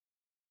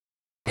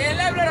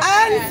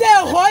ANC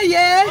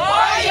royé.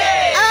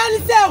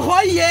 ANC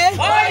royé.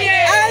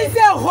 ANC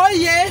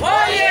royé.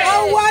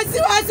 Oh wasi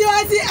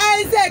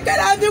ANC que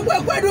la vie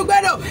quoi nous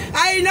gueule.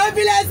 Aïe non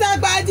village ça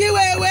badi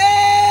wewe.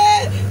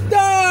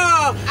 To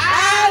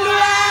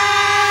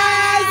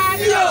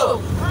aluasio.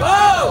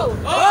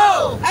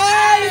 Oh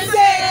ANC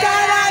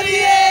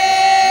carabier.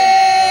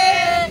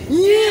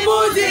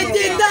 Yibuzi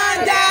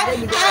titanda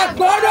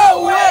akodo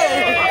we.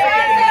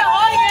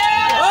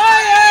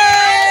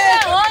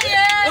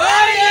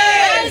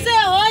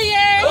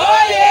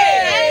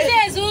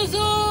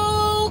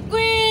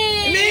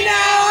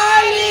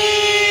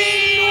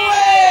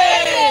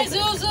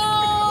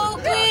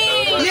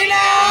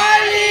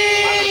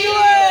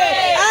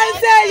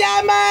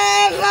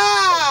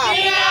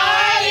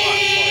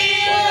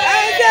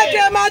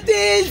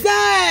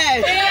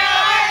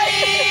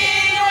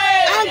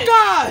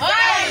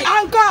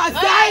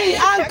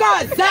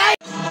 Encore, ça.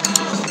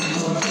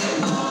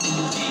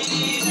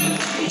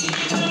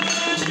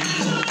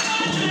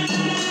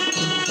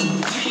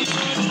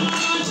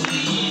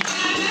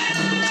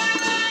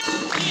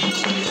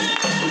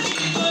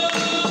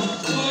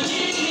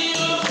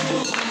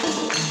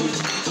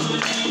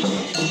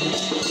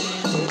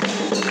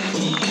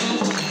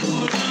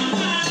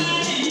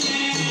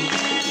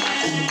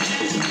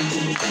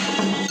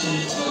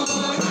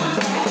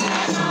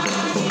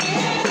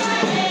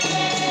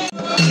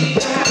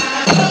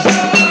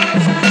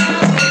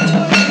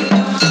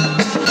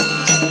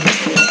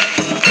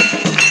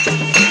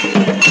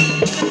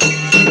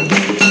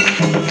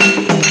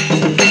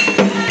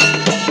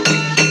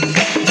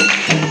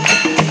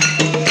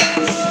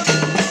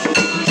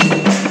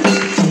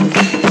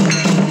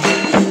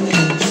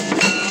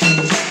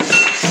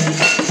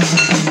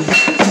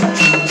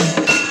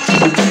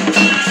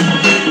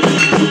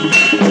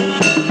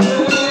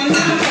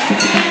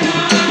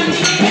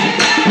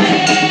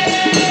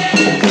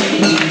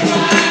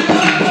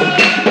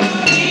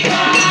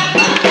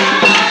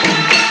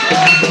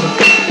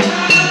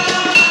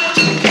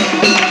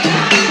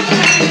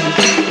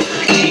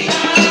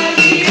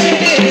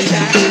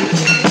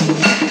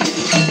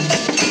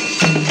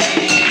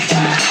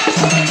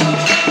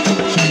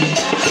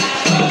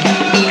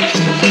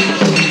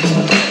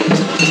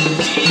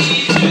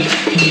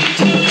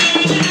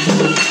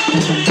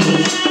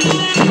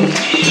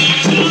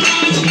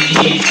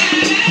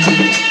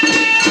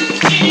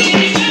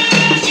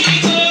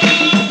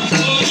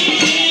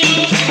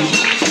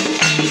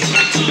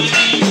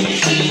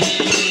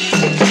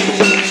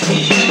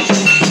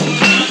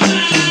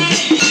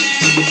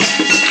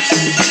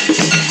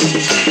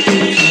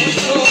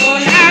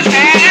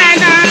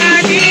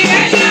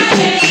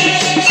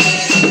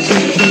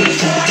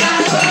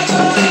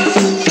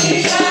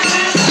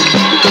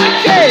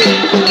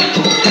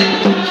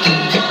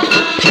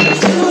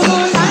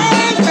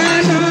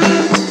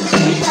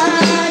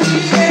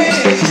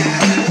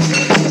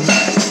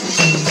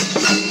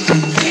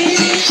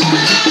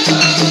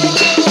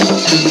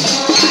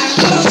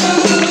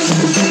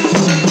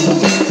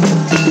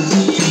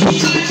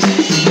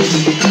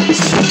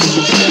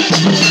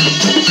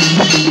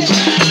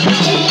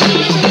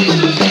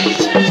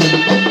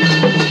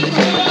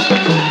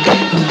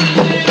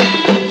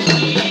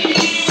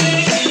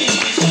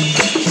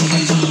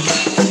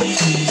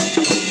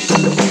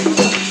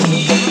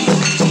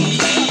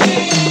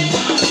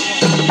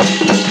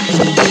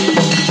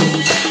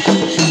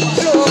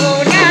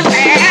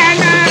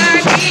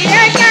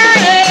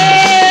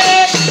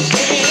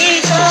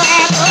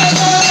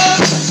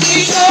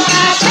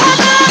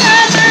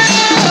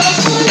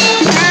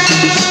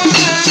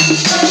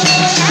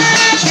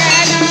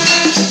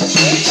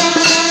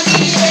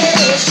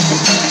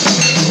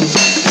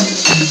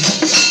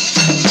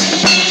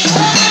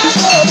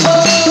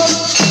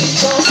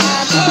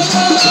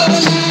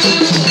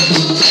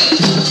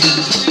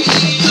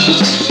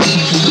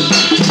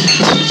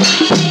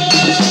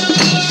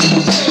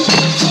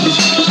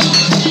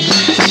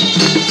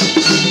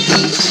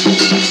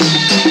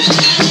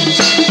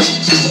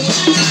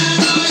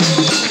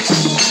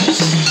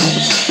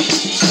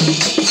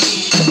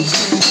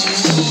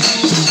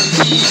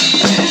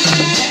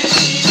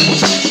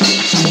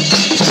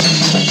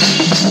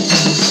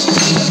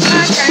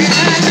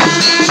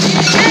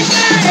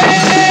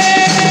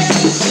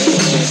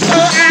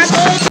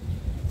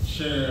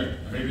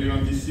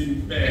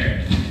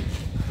 Père,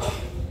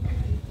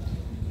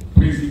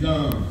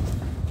 président,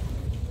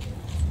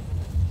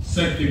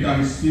 cette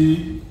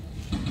Eucharistie,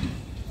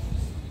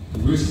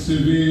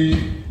 recevez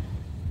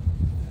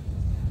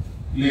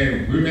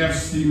les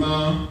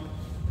remerciements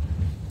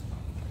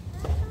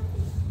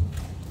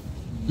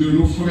de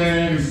nos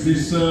frères et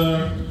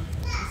sœurs,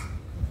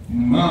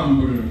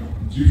 membres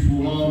du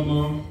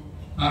forum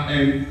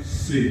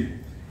ANC.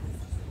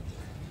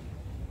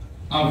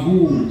 À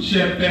vous,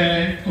 chers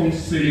pères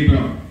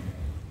concélébrants,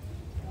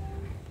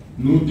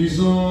 nous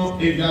disons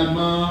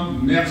également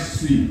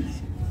merci.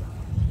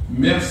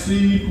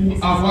 Merci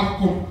pour avoir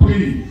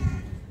compris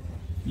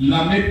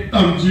la main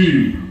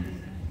tendue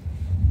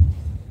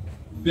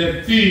des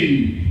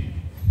filles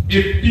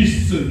et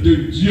fils de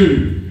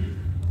Dieu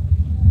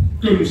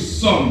que nous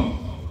sommes.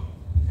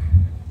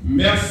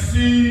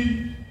 Merci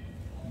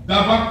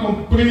d'avoir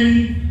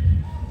compris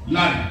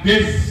la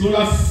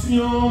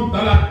désolation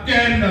dans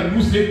laquelle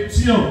nous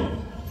étions.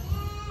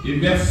 Et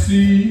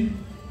merci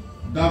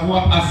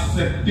d'avoir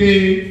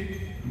accepté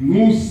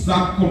nous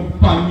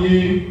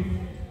accompagner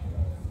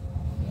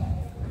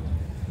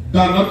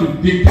dans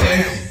notre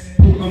détresse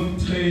pour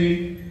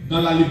entrer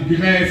dans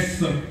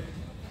l'allégresse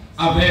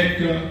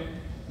avec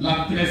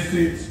la très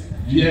sainte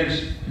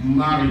Vierge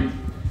Marie.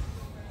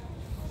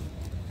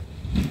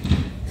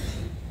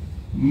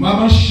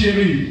 Maman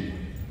chérie,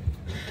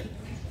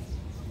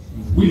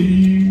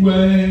 oui,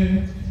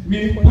 ouais,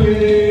 mi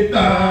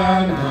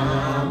pétana,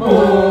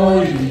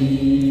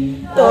 oui,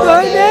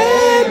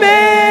 donnez-moi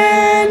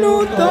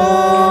nous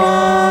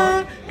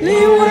ton,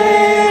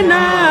 liwe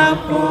na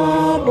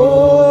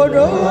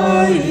probodo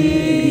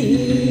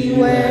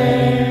iwe,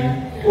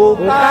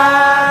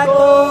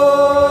 opato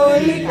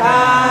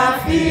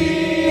ikafi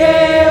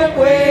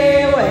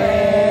ekwewe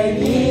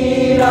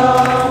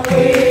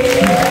nilokwe.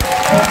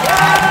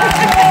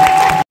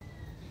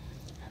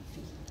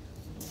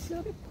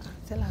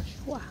 C'est la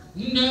joie.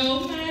 No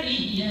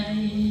Maria,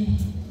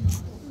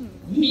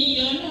 mi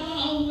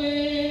Yahweh,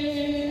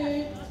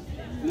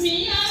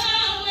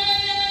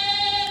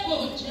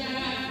 Oja,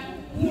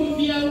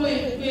 Mubiawe,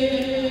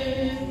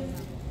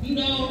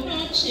 no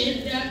noche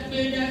da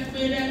peda,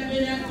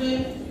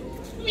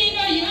 mi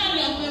no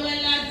Yahweh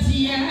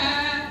latia,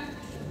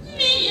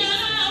 mi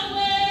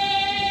Yahweh,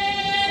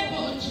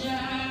 Oja,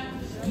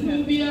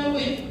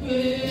 Mubiawe.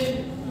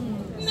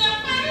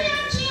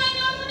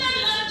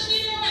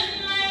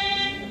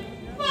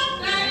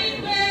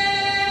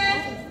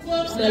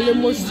 C'est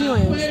l'émotion,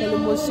 hein, c'est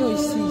l'émotion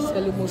ici,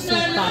 c'est l'émotion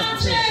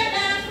partout.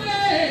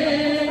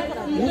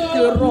 Nous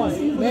pleurons,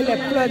 mais les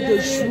pleurs de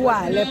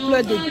joie, les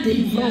pleurs de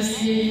délivrance.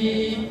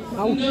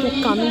 En tout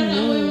cas,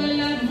 nous,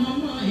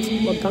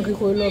 en tant que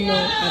l'homme a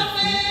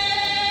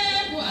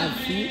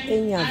vu, et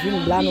il y a vu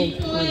une blague,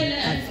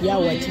 a vu à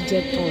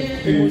Ouadidjeton,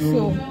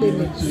 l'émotion, on peut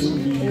mettre.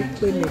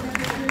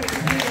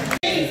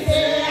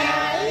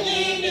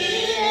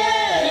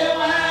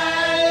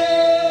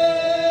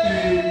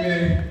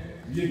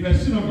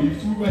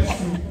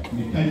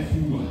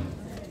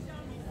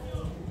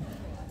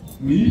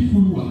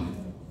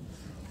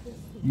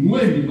 Moi,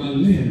 je suis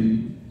malheureux.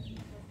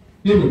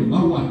 Et le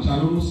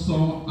Mawachalo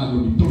sort à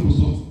l'homme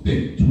sort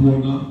tête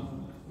tournant.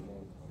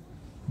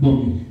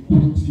 Bon,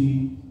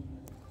 outil.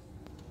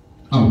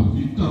 Ah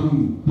oui, quand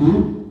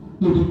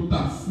nous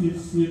tasser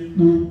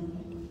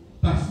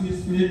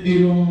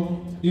et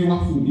on va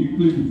fournir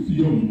plein de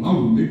filles. Ah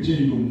oui, mais j'ai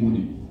une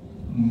monnaie.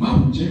 Ma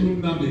j'ai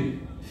une name.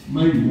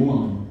 Ma moi.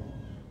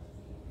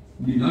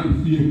 Mina le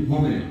fille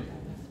Homer.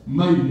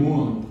 Ma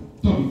moi.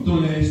 Tom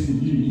laisse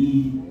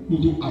lui.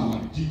 Poteau à la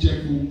dieue,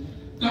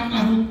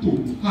 Kakaroto,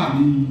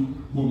 Hali,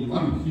 bon, il va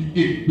le faire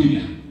et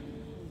Béa.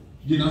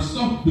 Il y a un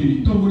sort de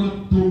Tomona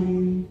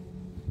Tom.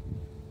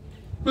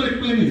 Peu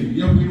il y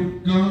a un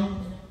gant,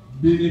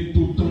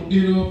 Bénétoton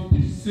et l'homme,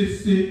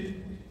 PCC.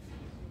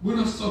 Bon,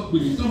 un sort de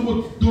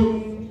Tomona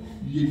Tom,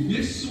 il y a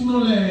des sous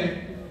l'air,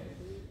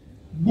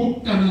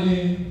 beau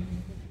canalé,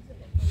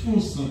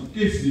 fonçant,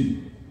 caissé,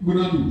 bon,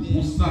 un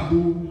beau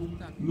sado,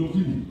 nos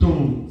villes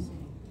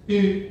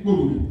et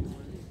bon.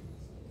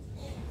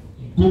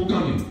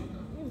 Gokane,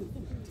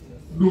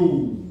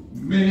 no,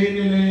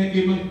 mais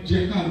et ma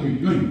jekaro,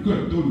 yon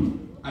kotolu,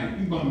 ay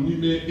kuba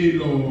mime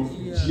elo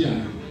dia.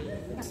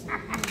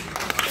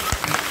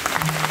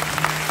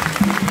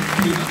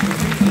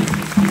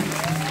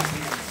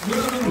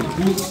 Voilà le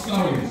beau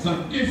sawe, ça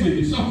qu'est-ce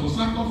que ça pour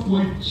ça qu'on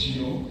voit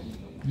tio,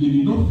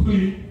 il n'ont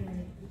plus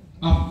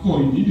à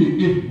quoi il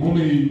est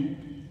momé,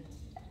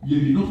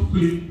 il n'ont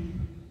plus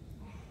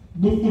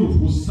beaucoup de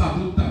beaux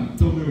sabots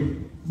t'attendent,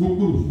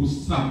 beaucoup de beaux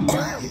sabots.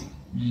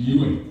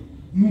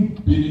 Nous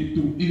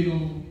bénissons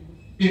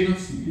et là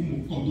c'est pour mon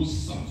corps de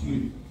savon.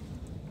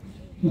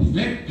 Vous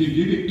faites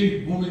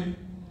des bon.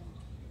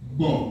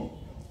 Bon,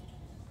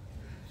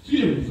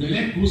 si vous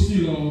faites aussi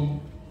là,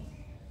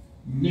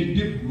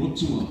 mettez votre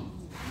toit.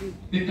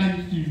 Et quand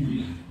il fait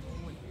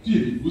qui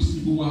est aussi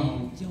beau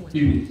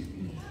et oui.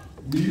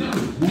 Mais là,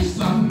 le beau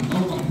savon, on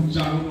va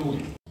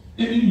jalonner.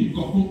 Et il y a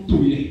un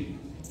toye.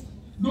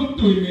 Notre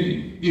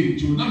toye et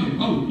Jonah, mais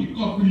pas où il y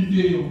a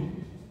l'idée.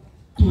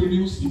 Toi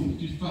aussi mon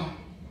FIFA,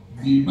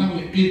 des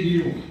barres et des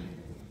eaux.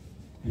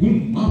 Vous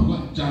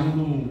m'envoie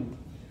Jalono,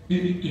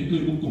 et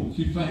quelqu'un au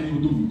FIFA et au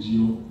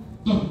Domudio,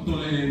 tant dans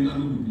les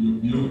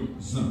bio,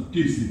 sans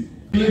caisse.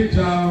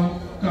 L'État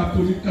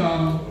catholique,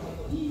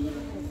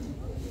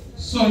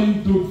 soyez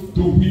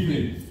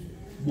domine,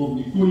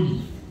 bon,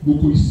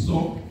 beaucoup ils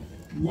sont,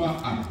 ou à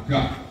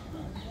Aga.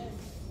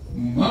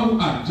 Mau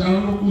à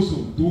Jalono, pour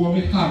son doigt,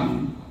 mais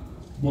Hali,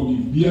 bon,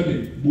 il vient de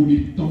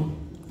Boniton,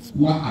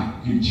 ou à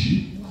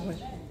Agechi.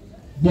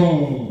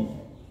 Bon,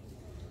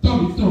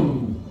 tant,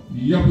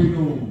 il y a un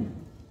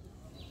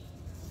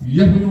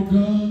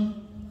gars,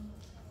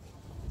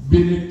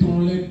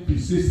 Benetton, les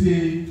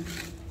PCC,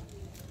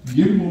 il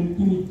y a mon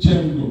coup de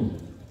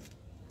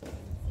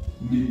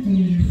mais pour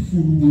y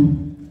fou,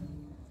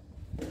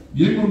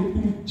 il y a un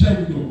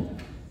tchèque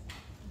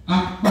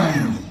à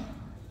Paris,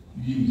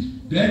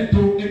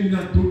 dentro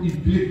eminato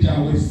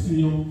igreja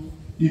western,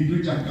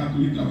 igreja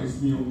católica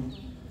western,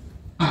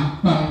 à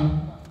Paris,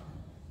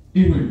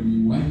 et oui,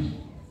 oui,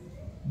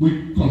 oui,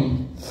 comme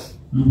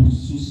le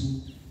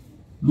sous,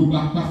 le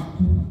papa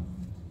coup,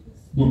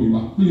 bon, mais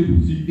va plein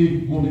de filles et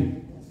bon,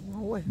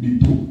 mais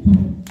beaucoup.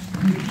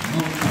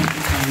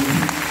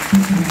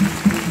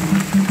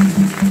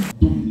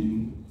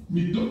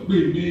 Mais donc,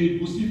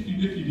 mais aussi,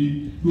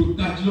 le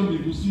tadium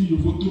est aussi, il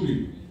faut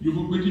tomber. Il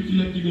faut que tu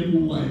aies des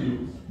mots.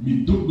 Mais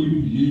donc,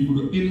 il faut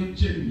que la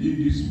chaîne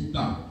des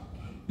résultats.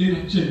 Et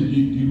la chaîne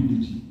des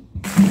guérilles.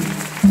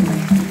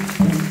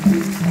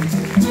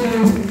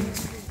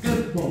 Et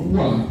bon,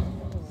 voilà.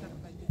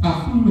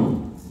 Après, non.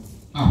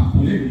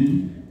 Après,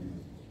 lui,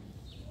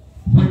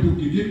 vous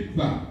pouvez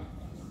pas.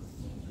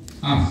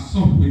 À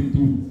 100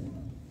 tout.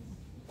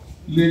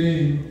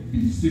 Les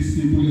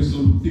c'est pour les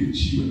soldats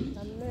tués.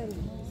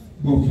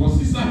 Bon,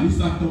 voici ça, les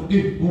Satan,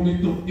 et en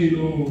même temps, et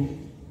dans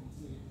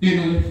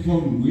les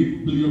formes, oui,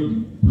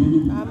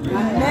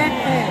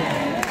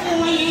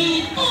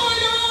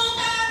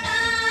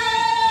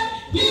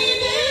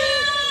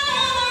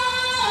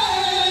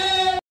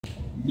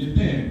 mes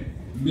pères,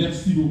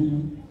 merci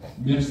beaucoup.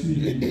 Merci.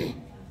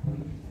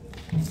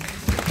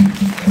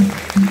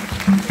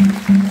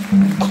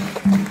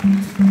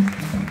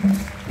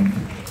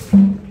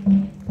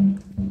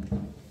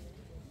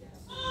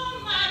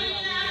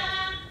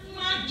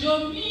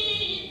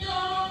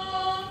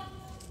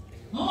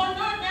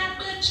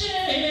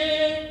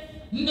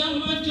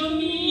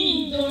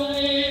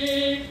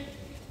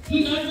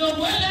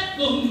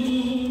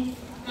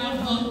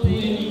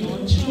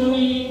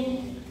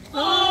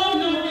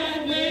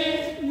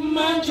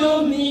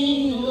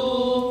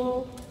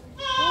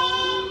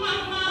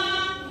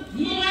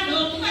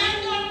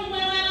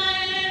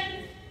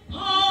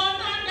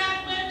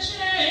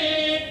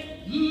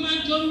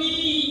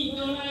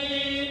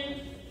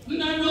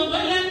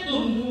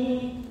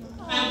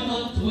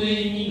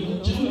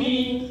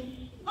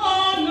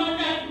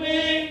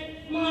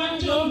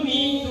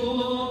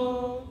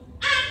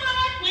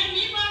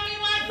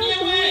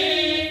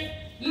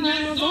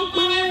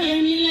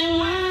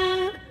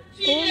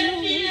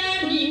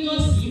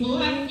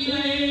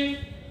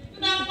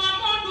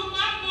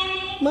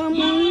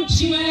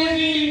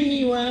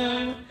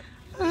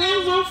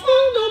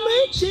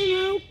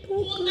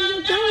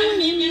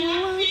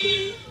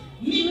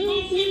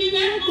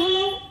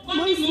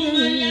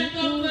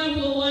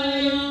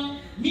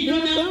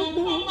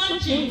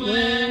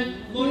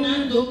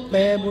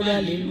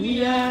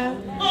 Alléluia.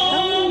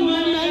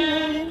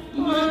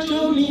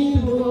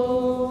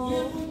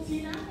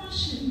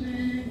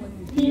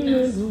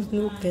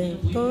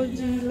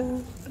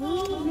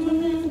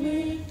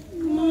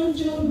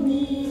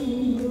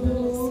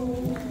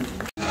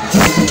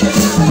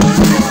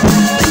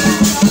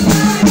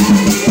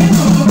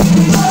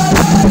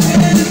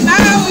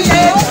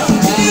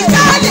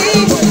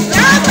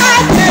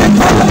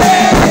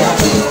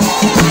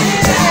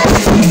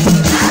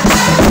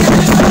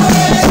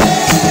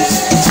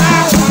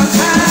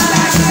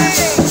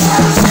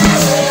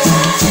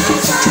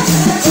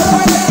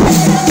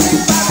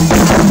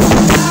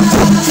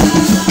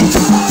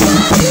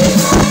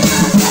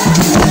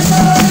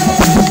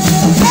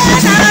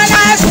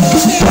 Let's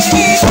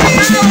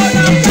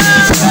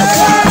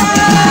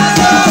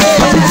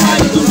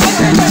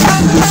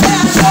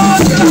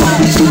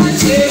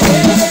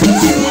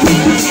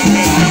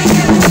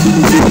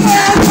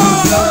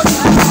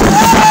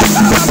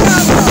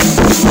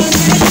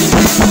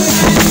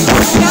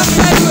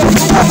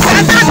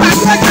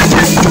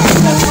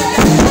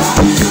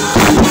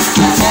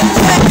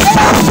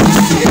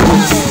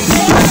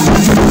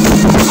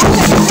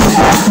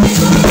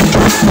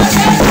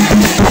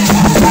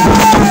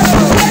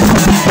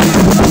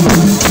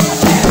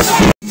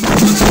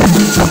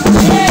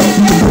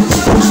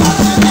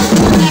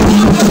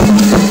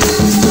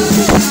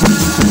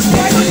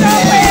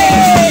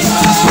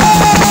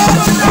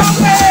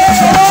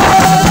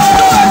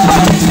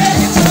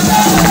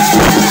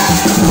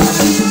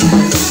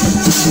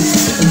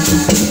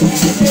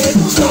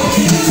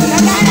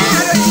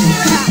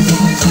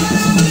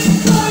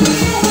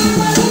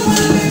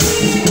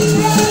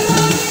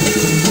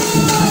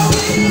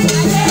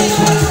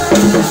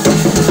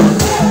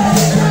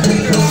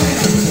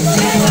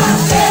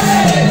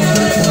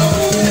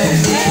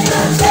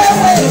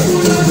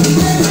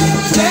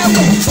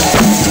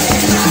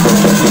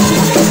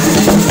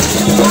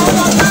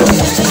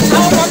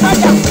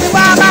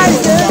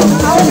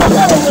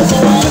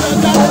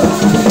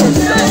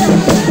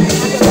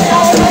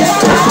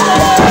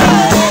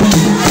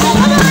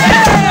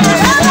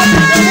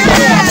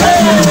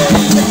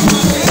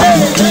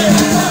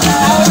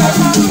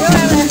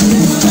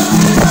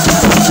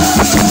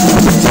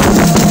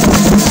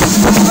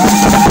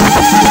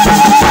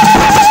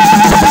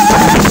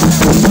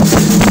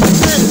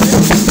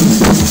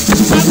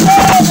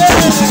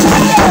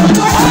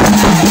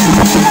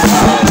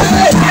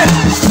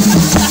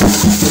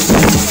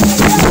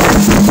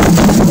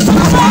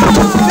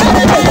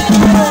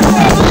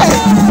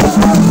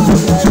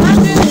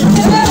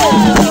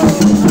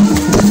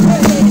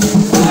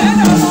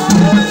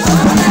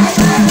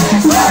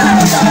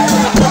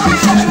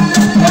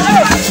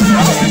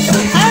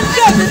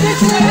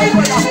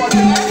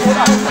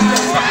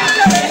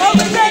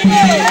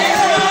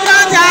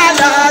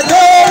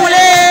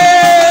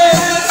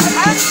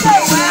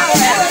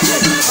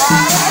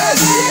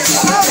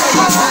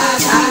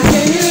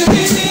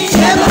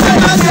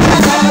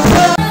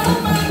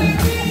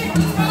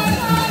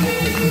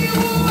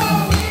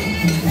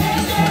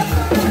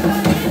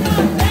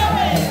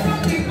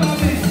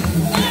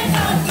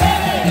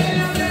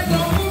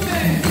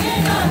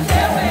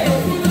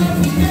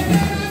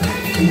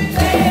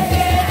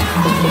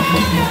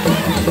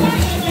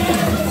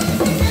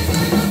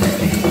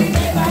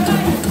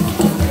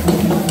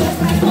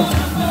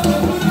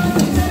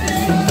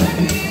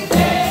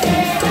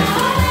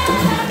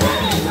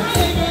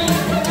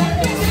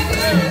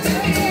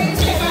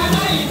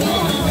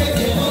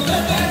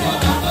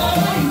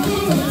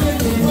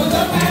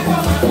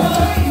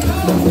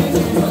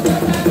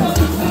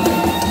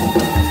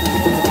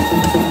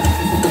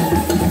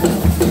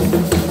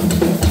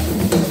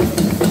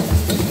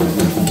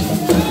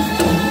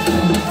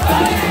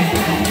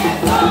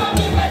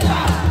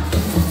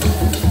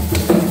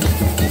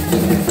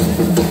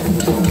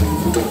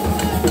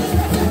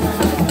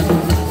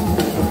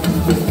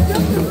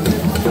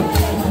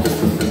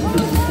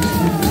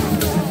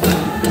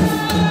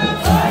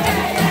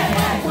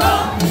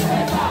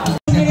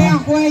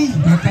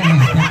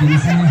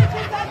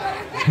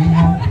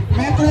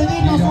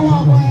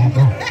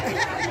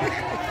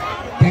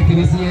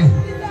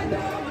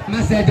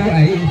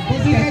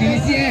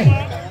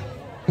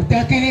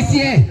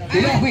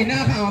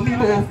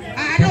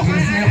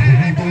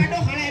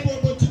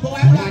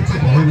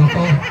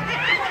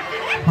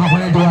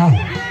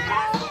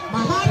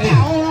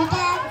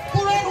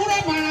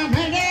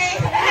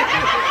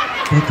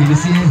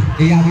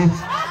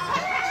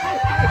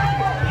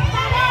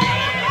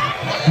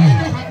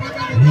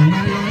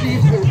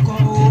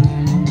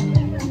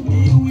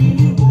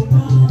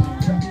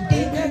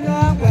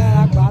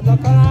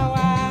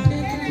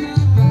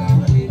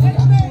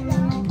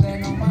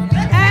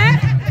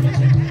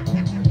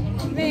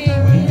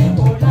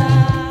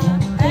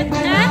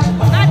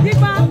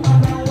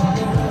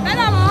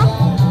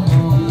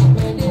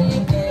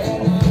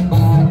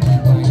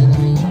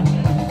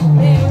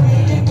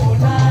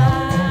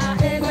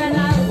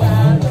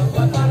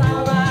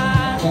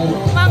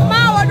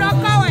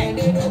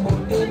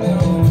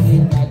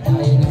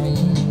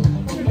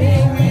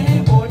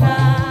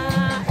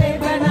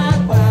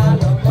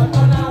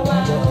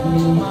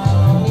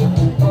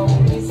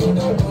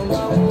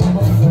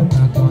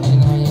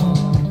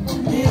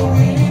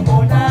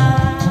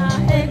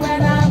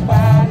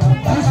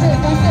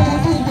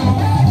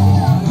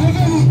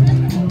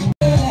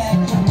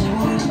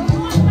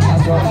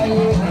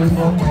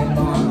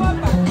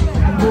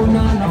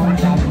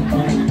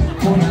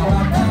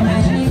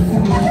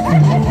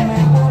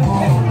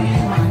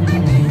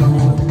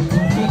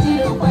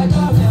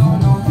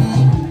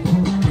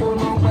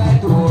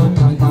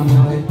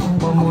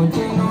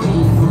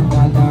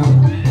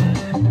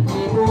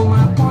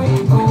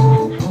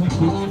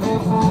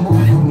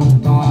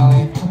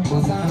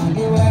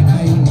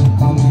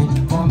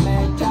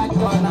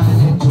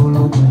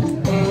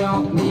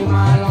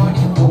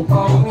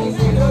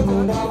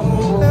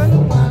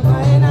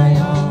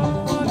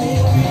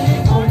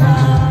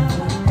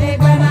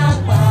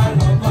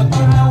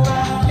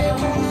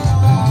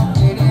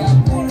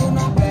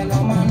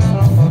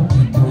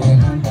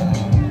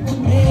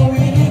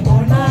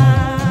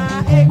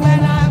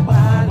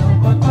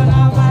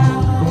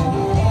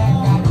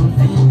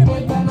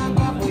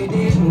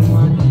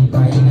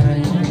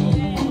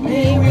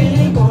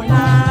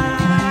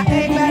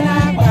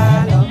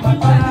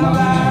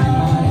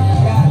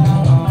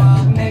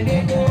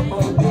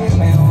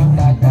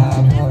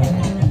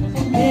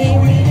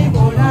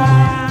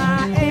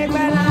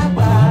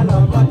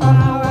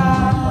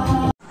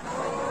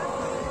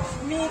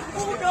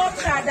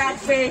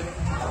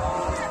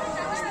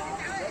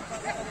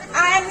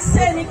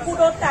ANC ni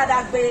kudo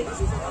tadagbe.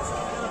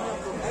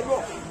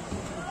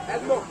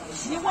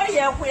 Jiwe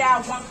ye kwe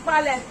a wan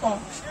pale ton.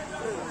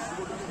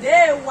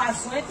 De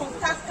wason et ton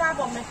kaka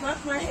bon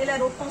maintenant ele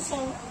do ton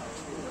son.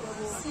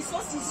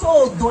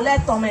 Siso dole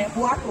ton men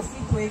bo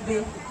atofi to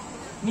ebe.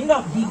 Mi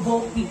no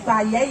bigo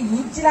pipa ye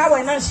yin tira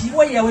we na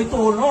jiwe ye we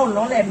to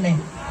lon le men.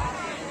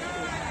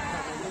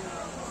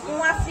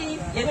 Moi fi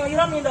ye no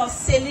yiro mi do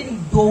selling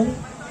do.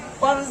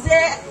 Bonze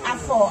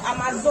afo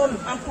Amazon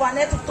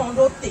Antoinette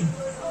Tondote.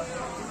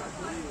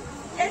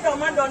 Et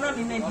demande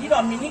mi me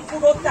biro mi ni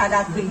kuro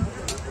tadagbe.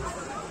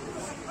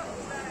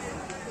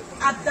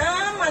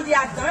 Adam mandi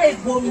Adam e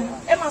gomi.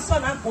 E ma so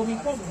na gomi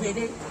kon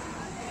gbede.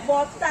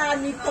 Bota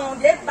ni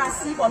tonde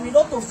basi bo mi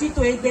loto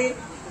fito egbe.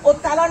 O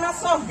tala na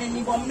so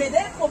ni bo me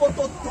de ko bo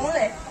to ton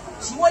le.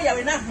 Jiwo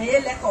yawe na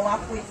hele ko wa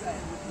kwe.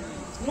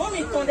 No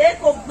mi tonde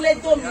ko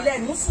gledo mi le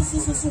nu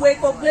susu we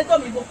ko gledo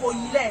mi bo ko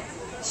yile.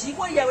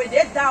 Jiwo yawe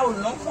de da o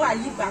lon ko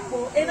ayi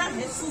bako. E na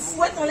me susu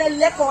we ton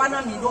le ko wa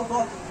na mi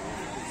dogo.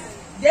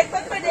 De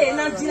pepe de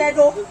na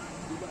diledo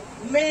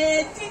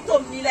me tito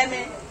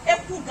mileme e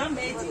ku gan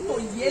me tito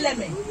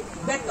yeleme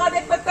be to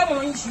de pepe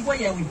mo yin jiwo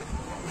yewe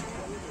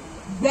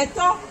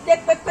Beto de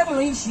pepe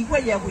mon jiwe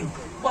yewe.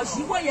 Bo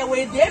jiwe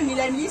yewe de mi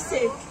le mi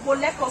se bo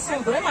le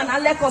koson do e mana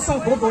le koson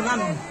go do na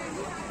mi.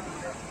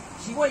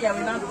 Jiwe yewe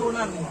na to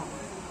na mi.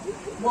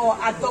 Bo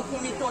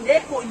adokun mi ton de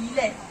ko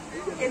yile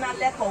e na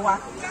le ko wa.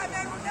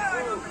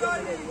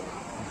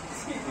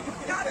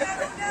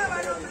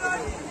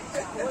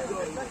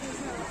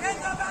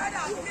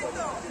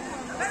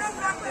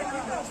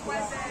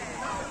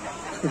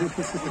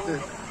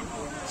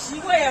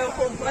 Jiwe yewe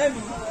comprend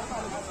mi.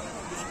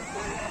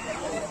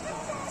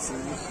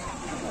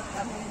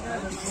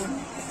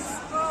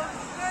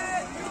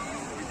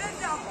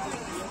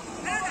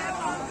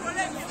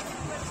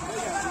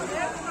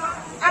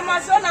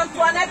 Amazon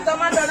Antoinette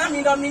demande à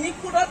mi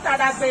Dominique Kudo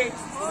Tadase.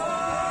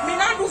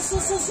 Mina du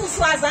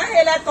sous azan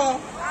eleton.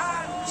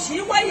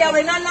 Jiwe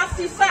yewe na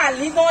FIFA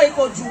lido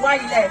eko juwa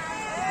ile.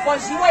 Bo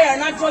jiwe yewe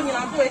na Johnny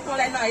na do eton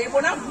le na ye. Bo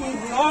na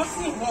bungun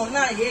si bon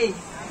na ye.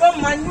 Bo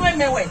manue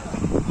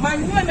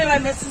mewe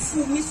me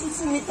susu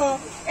mi ton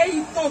e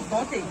yi ton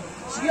donte.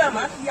 Jiwe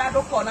ma ki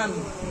ado kona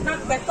mi. Na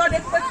beto de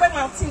pepe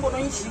ma timbo no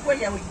yin jiwe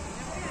yewe.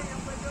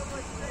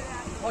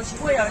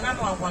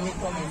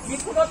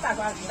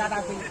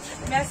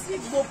 Merci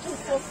beaucoup,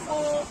 Fofo.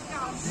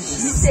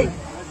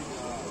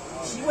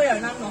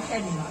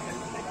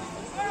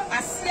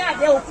 Asia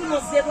de okuno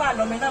zero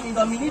alo mena mi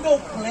domini do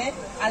plein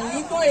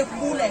alito e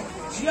boule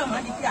Dieu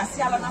m'a dit que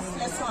asia la na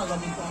flexion alo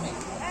mi tome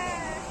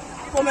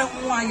comme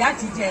moi ya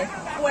dije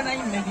ou na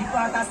me dit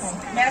pas attends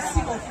merci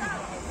beaucoup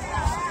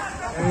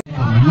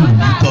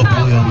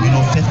nous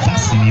nous fait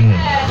face mieux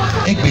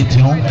et que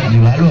Dieu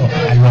nous alors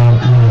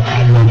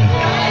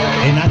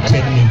et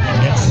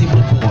merci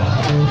beaucoup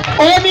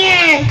Omi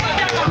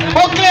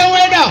ok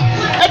wedo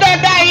edo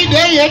da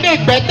ide ye de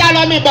gbeta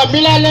lo mi bo mi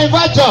le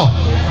vojo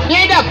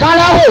ni da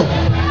kalawo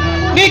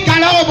ni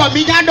kalawo bo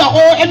mi ga do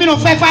o emi no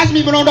fe fast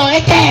mi bo do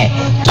eke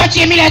touch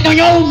mi le don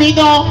yo mi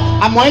don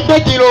amo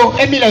egbe kilo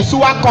emi le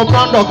suwa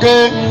comprendre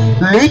que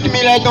lutte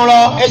mi le don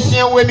lo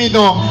esien we mi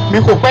don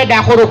mi ko pe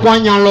da ko ro kwa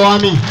yan lo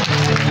ami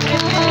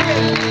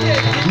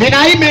mi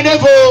na i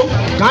menevo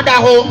kan da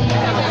ho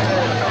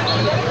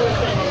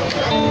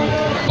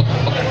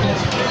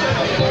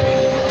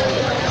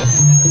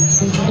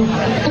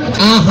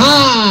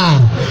aha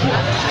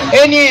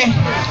eni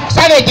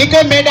ça veut dire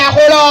que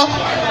medakolo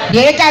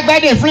ye ka gbe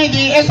de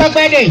flindi e so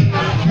gbe de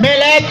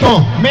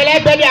meleton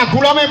melebe de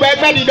akulo me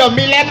gbe di do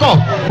mileko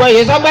bo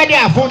ye so gbe de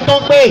afun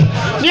ton pe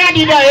ni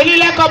adido e ni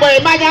leko bo e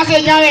ma jan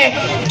se jan e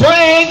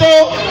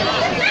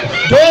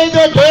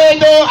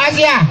doedo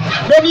asia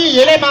do ni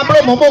yele ma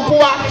bro mo boku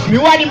wa mi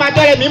wa ni ma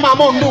tele mi ma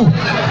mo ndu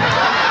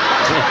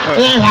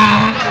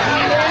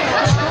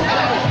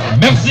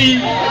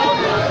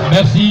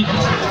merci.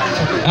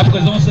 À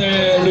présent,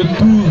 c'est le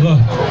tour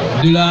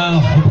de la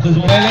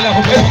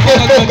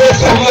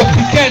représentation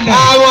africaine.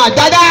 Ah ouais,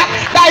 Dada,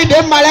 il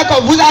est malin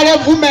quand vous allez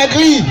vous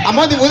maigrir. À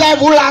moins de vous allez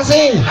vous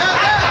lancer.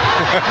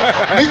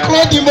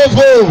 Micro du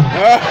mouvement.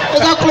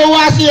 C'est un clou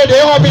assis et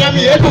dehors, bien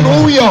mis. Et pour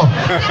nous, oui.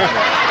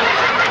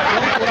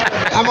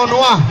 À mon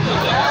noir.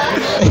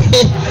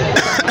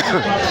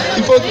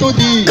 Il faut tout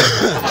dire.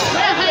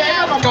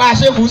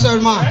 Clashez-vous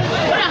seulement.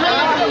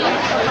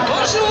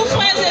 Bonjour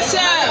frères et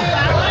sœurs.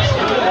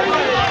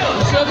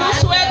 Je vous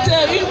souhaite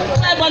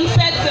une très bonne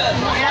fête.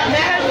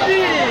 Merci.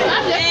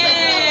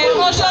 Et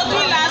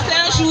aujourd'hui là, c'est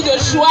un jour de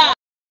joie.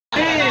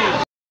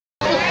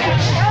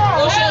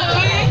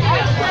 Aujourd'hui,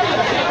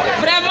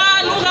 vraiment,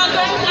 nous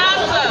rendons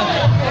grâce.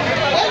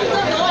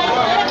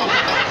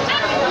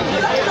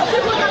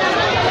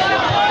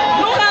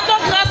 Nous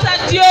rendons grâce à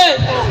Dieu.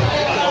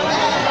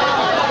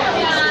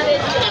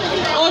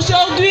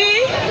 Aujourd'hui,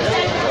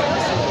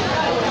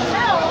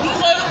 nous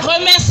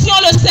remercions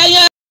le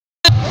Seigneur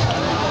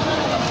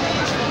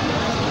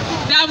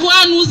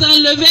d'avoir nous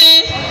enlevé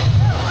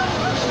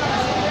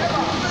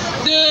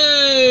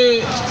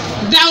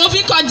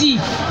d'Arovikodi.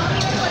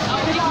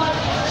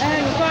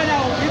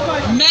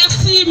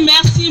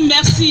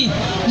 Merci.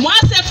 Moi,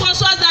 c'est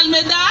Françoise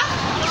Almeida.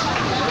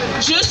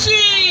 Je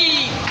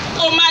suis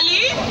au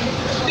Mali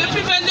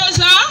depuis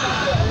 22 ans.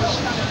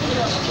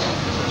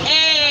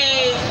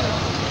 Et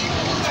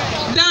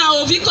dans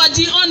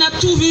Arovikodi, on a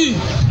tout vu.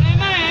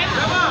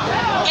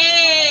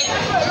 Et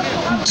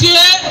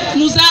Dieu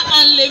nous a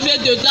enlevés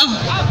dedans.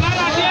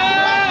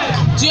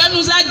 Dieu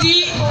nous a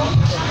dit,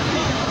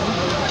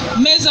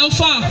 mes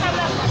enfants,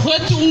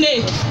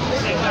 retournez.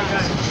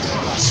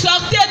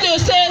 Sortez de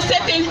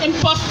cette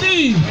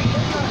imposture.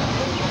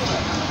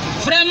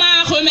 Vraiment,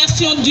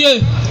 remercions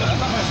Dieu.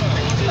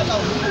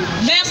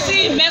 Merci.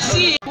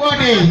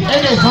 Et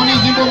les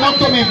zones du moment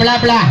comme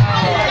blabla.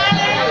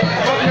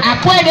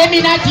 Après des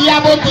minutes, il y a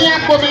beaucoup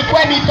de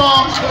quoi miton.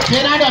 Il y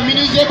a des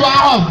ministres de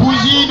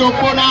bougie de 100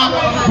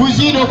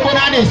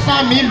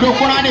 000, de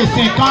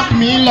 50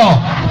 000.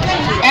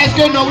 Est-ce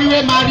que nous oui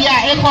Maria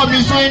est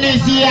commission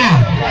inésia?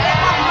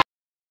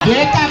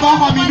 Dès qu'avant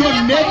on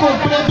nous n'est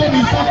complet de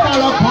mission dans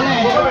le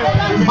colère.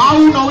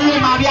 Maou nous oui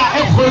Maria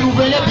est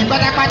renouvelé du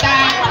patapata.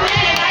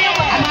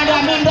 Amanda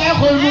Mendo est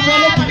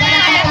renouvelé du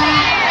patapata.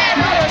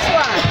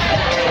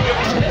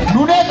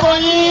 Nous ne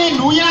connaissons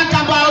nous y a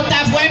qu'à voir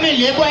ta voix. me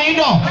lebo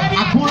ino.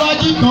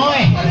 Akuloji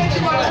toe.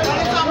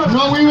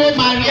 No wiwe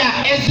Maria.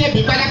 Ese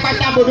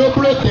bipalapata bodo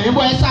blote.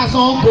 Ebo esa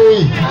son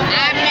koe.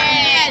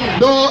 Amen.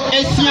 Do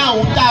esia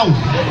utau.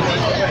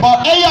 Bon,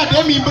 eyo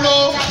de mi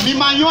blo. Mi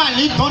manyo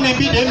ali ton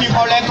ebi de mi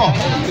koleko.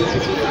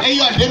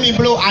 Eyo de mi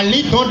blo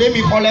ali ton de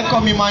mi koleko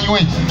mi manyo.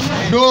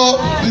 Do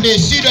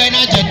ndesido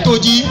ena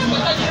jetoji.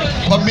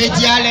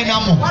 Comédia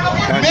l'enamo.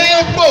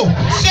 Mais bon,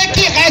 ceux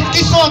qui restent,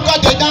 qui sont encore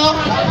dedans,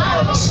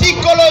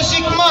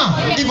 psychologiquement,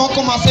 ils vont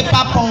commencer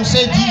par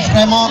penser, dire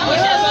vraiment,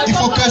 il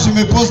faut que je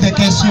me pose des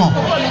questions.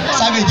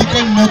 Ça veut dire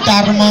que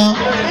notamment,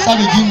 ça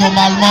veut dire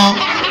normalement,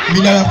 il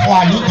faut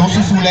aller dans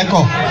ce sous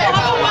l'école.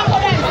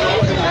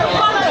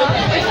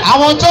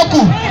 Àwọn tó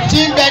kù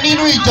tí ń bẹ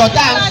nínú ìjọ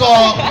tá à ń sọ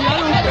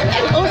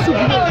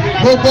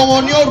gbogbo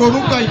wọn ni ó ronú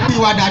kan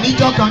ìpìwàdà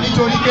níjọ́ kan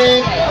nítorí pé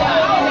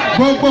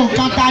gbogbo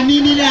nǹkan ta ní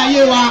nílé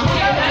ayé wa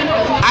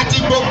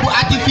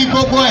àti fi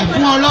gbogbo ẹ̀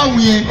fún Ọlọ́run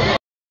yẹn.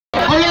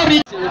 Olórí.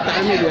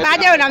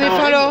 Pàdé ò nàmi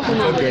fọ́lọ́,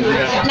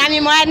 nàmi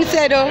mọ́ ẹni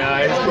ṣèdó,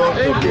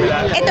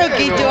 ètò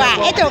kìjọ à,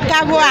 ètò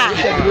kábọ̀ à.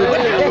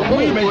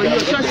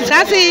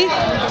 Sásì,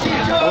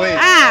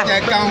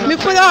 mi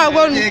fúnlọ́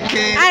ọ̀gbọ́n,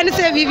 ẹni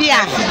ṣe bíbí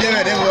à.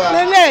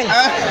 Mẹ́mẹ́,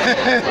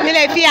 mi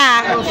lè fi à,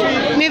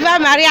 mi bá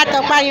Maria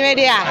tọ́pá yín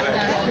wẹ́dẹ́ à.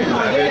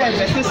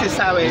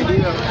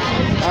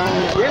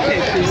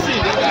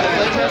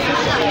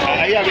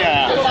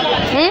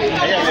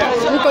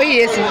 N kò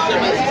yíyé sí.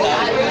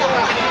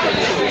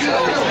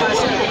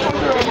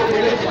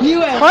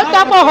 Ó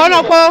tọ́pọ̀ ọ̀hún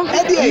ọ̀pọ̀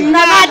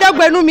nàmá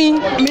dọ́gbẹ̀nú mi.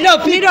 Mi ló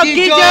fi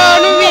kíjọ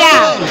nú mi à.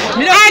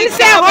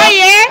 Àníṣe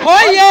òye.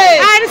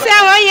 Àníṣe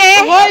òye.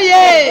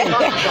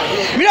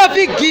 Mi ló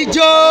fi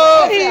kíjọ.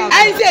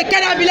 Àníṣe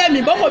kẹ́nàbílẹ̀ mi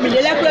bọ́kọ̀ mi lé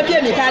lẹ́kúrẹ́ bí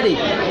èmi káre.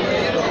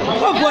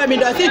 Ó bu ẹ̀mí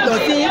dọ̀tí.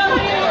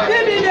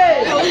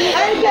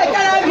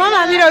 Mama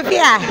mi ló fi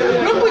à.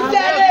 Lókù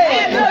sẹ́lẹ̀.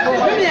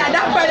 Mi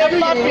àdápẹ̀lẹ̀ mi.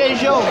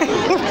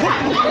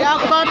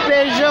 Yàkọ́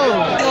péjọ.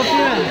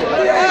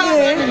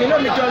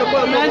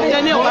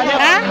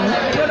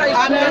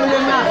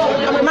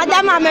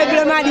 Madame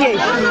amèglement die.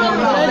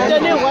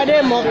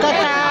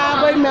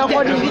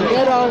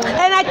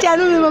 Elle a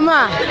tenu mi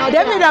maman.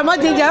 Depuis la mort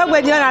d'une dialogue, on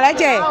a la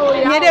tête.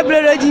 Il y a des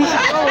bleus logis.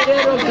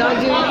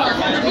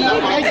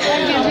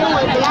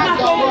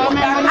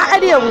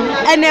 Adieu.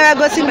 Elle n'est pas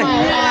gossime.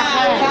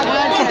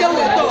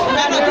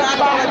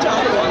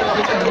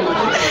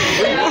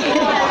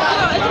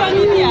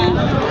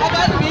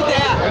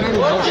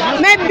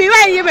 Mais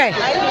biwa yibe.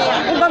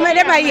 Ko me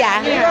de baya.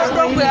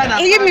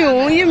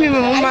 Yimi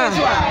mama.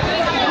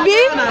 Bi.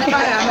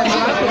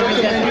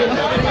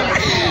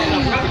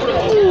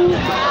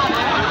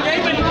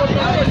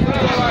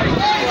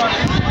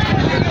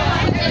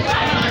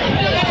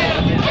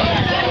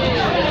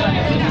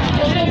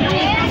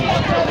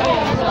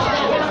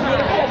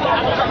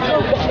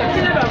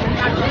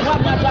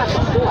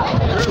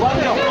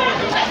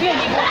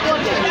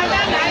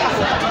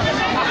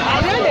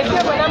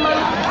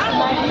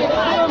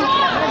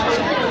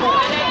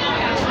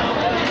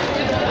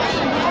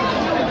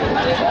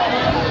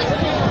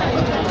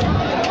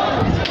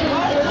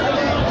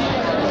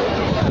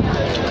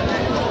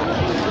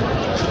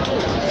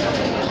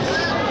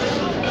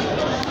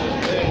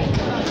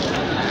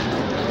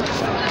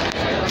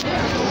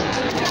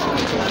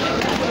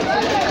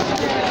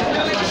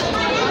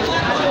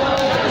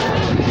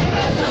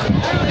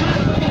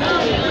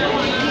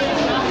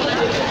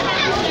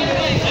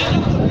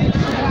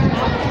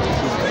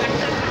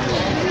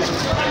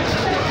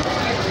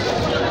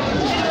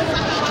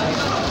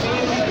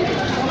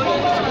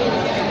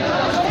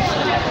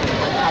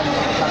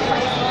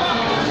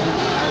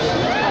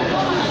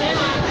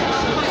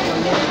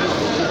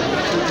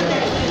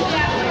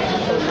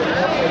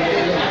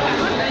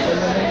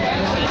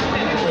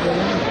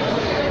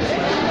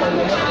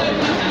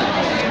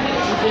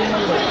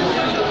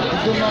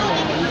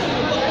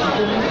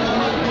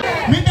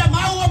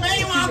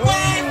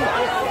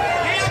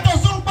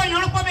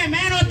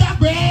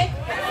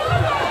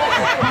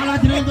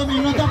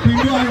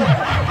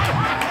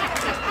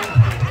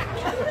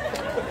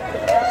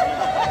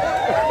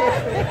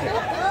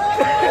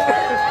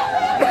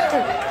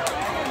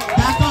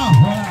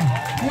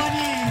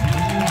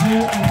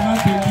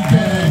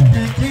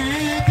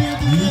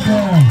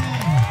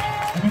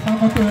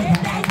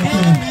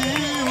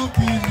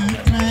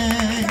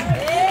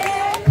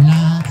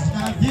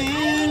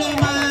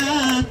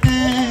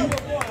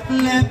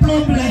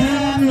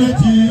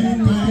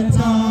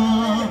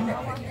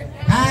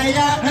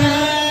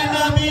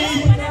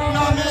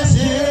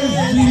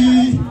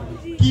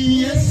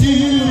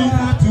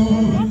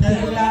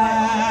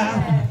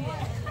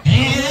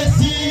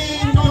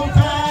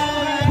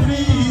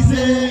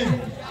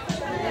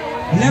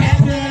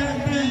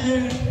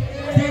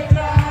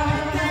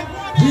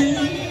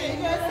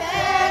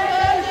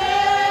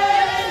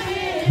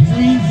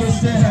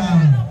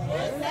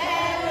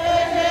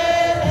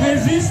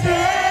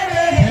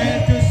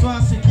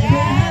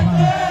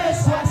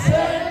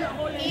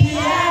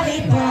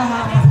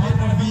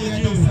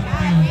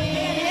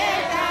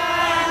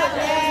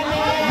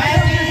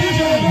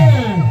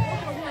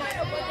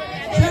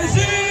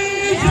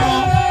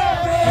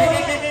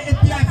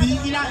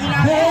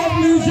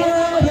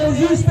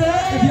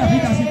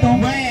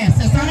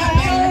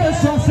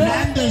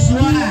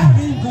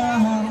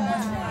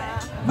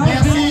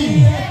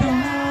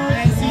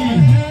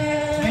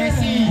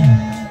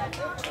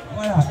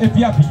 Et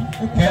puis,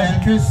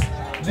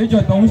 les gens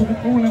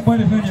ont le point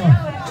de venir.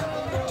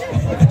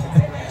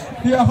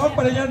 Il y a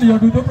pas de gens qui ont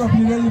tout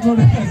propriété du monde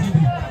de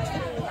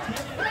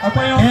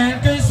quel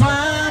que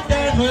soit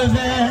tes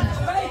revers,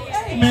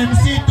 même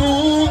si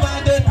tout va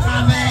de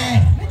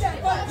travers,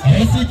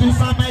 et si tout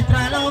semble être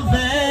à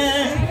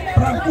l'envers,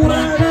 prends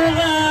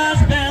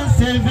courage,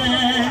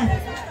 persévère,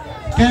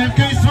 quelles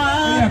que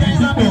soient tes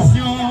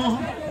ambitions,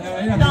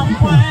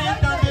 t'envoie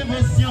ta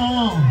dévotion.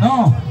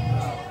 Non,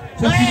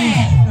 c'est fini,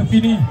 c'est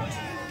fini.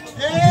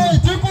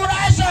 Du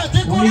courage,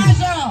 du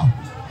courage,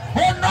 au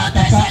nom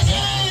de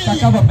Jésus.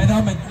 Kaka va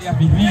maintenant il y a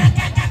Bibi.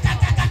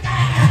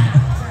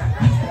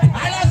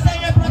 Alors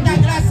Seigneur, prends ta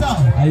grâce.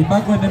 Aïe,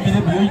 pas qu'on aime les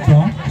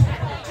bio,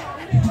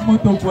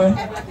 moto quoi.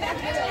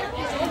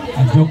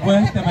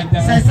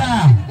 C'est ça.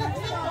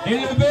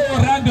 Élevé au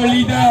rang de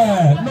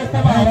leader.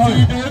 Parti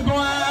de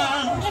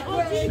gloire,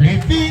 le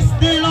fils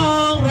de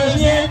l'homme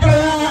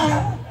reviendra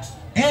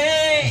et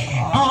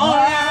on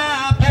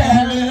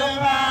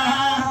l'appellera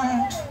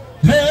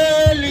le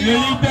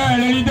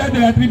leader de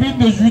la tribune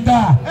de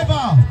Juda. Eh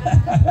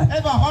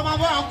bon, on va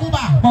voir un coup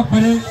bas.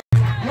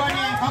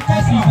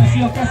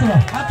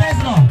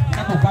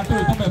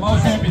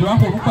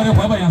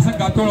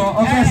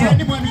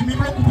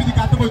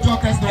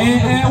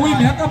 Oui,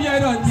 mais quand il y a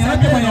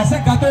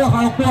 5 gâteaux, il y a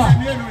quoi?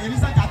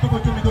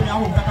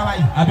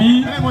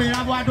 Abi.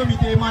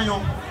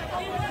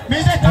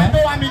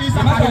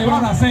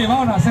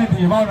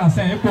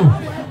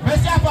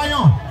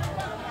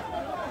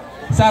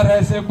 Ça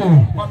reste beau.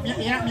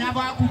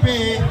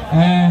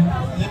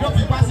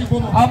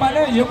 Ah, mais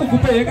là, il y a beaucoup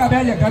de gens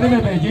qui ont des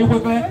bébés.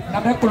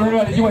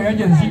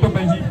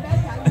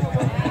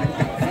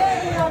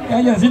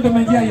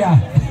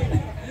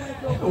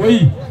 Oui,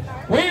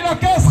 oui,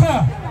 l'orchestre.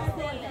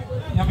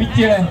 Il y a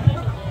pitié.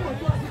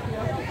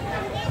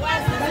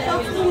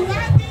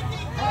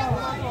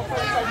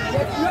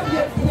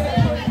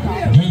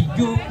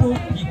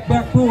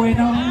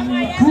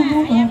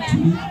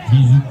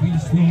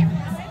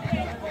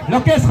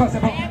 L'orchestre,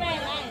 c'est bon.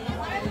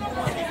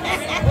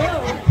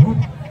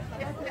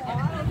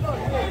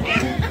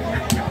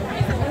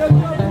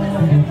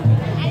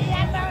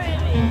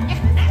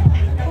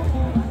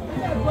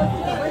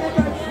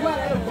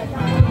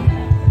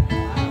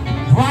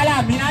 Voilà,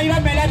 Minawa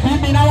Melepi,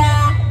 Minawa,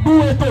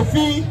 Doué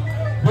Tofi,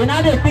 Bena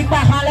de Pic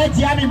Bahale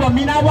Diami, bon,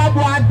 Minawa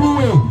Boa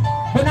Doué,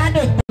 Bena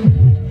de.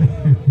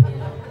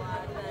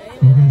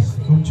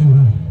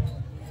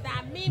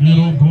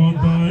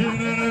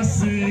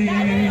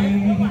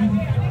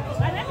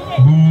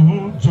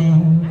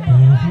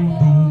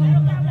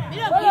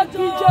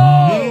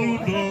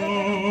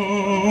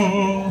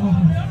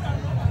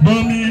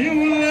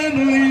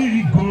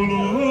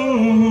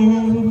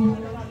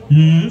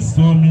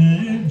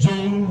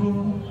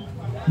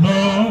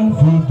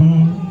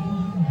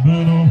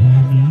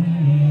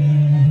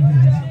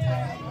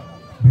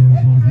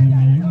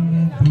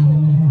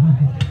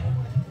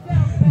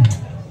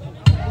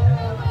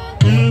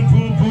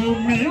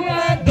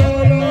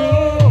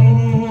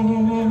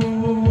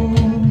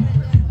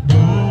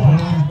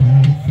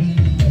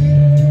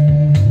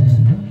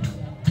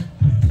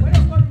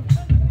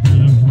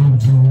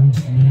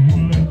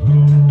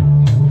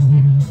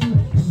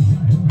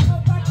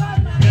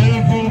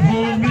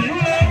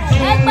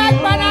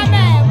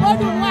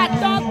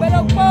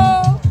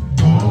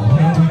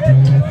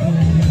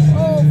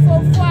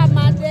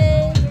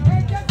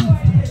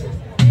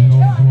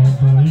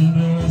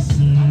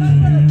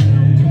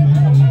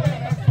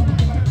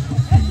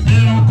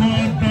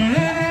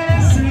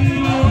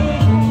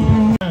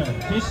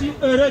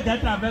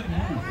 D'être avec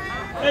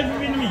vous. Et vous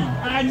venez,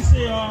 ANC,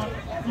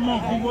 mon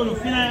congo le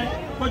final,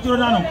 quand tu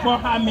regardes nos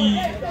corps amis,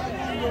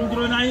 nous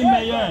donnons un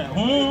meilleur.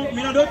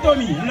 Mais nous d'autres,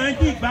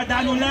 lundi,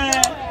 badano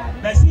l'air,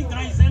 ben si grand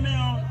ils aiment,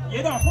 il y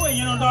a dans faux et il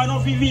y a dans nos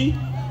vivis.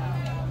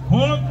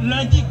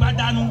 Lundi,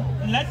 badano,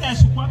 l'été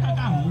sous quoi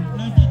caca,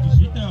 lundi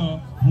 18h,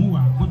 nous, à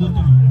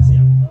d'autres, merci à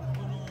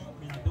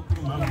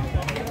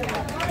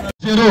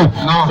Zéro.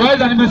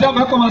 Joyeux anniversaire, on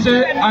va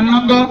commencer en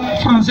langue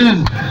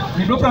française.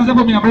 Les bleus français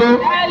pour Miablo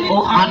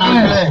en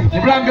anglais. Les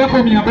bleus anglais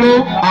pour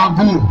Miablo en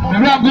goût. Les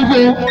bleus en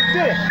goût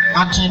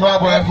en chinois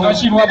pour en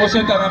chinois pour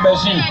cette année.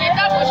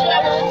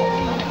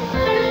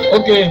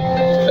 Ok.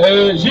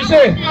 Je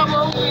sais,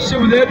 si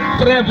vous êtes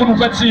prêts, vous nous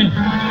faites signe.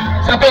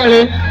 Ça peut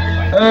aller.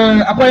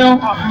 Appuyons.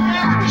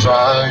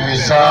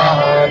 Joyeux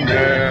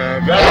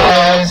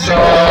anniversaire.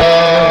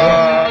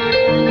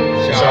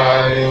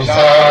 Joyeux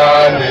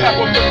anniversaire.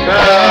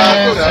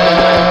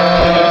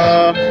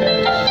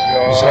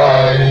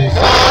 Joyeux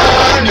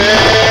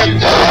anniversaire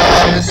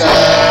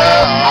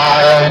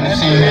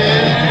ANC.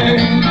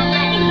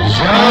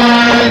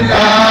 Joyeux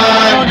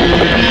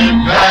anniversaire.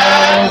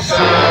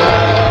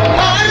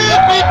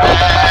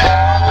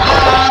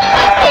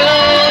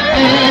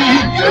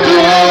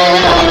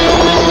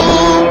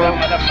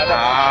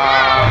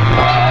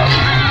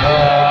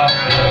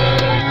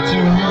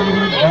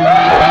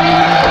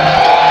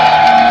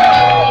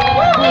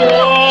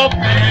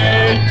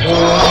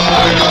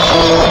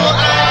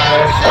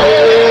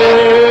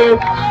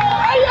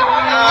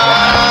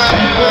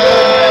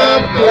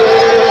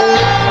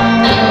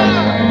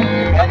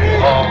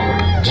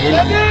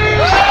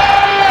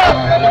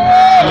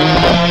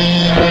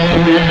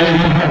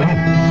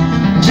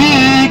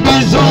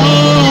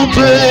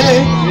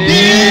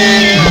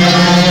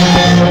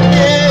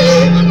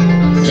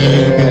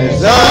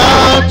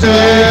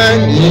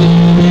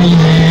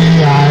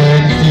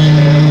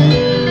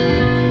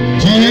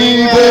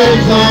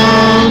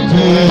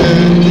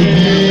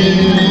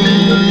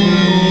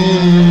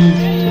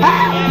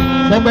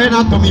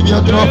 n'a Tommy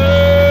bien trop.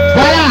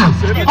 Voilà,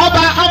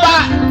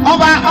 on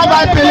va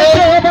appeler.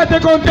 On va te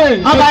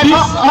compter.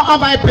 On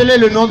va appeler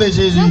le nom de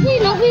Jésus.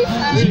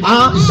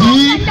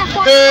 J-E-S-U-S.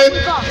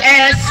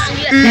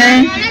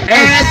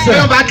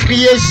 On va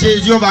crier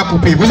Jésus, on va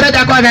couper. Vous êtes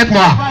d'accord avec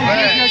moi?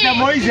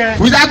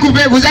 Vous êtes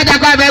coupé, vous êtes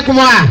d'accord avec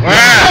moi?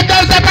 Ouais.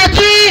 C'est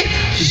parti.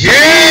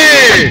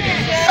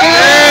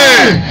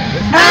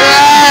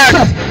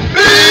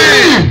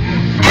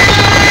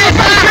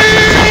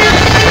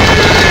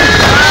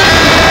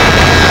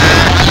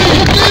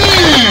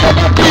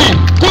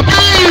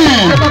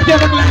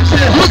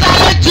 Vous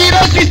allez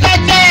tirer sur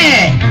cette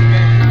terre.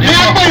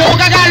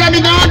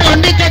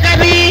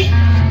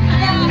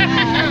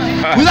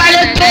 Vous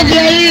allez trop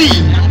vieillir.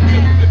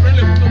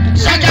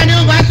 Chaque année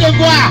on va se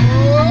voir.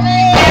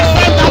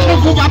 Personne d'entre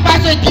vous ne va pas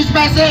se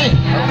disperser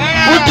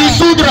ou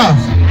dissoudre.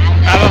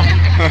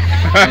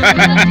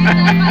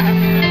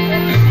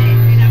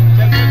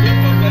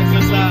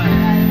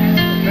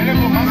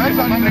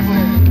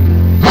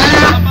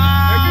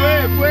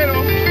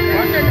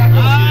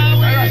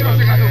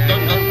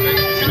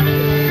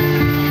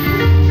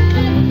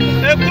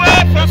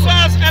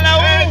 Françoise, elle a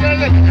où?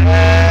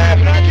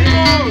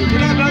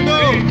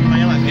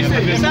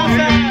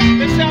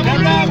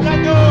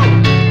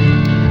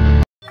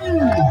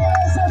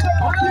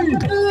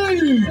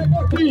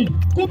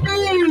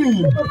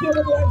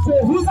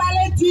 Vous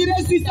allez tirer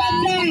sur sa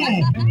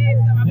terre.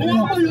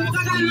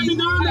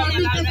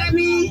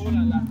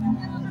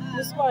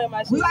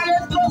 Vous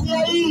allez trop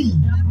vieillir.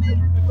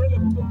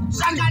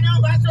 Chaque année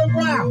on va se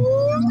voir.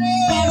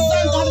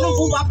 Personne d'entre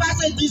vous ne va pas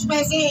se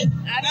disperser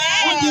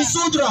ou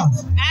dissoudre.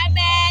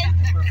 Amen.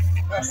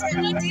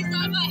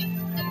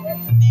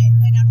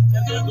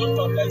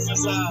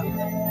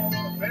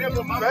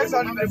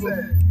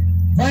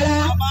 Voilà.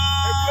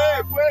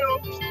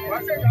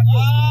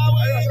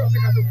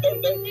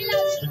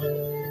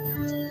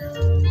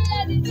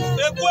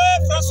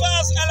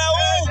 Françoise, elle a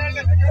où?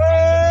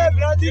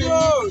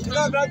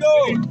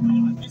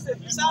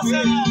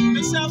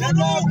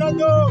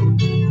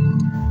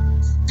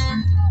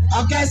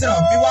 Orchestre,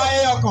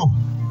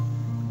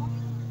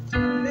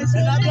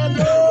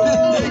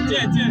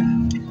 Tiens.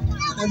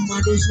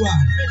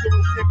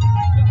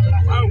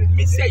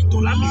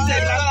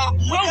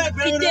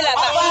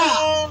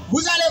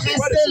 Vous allez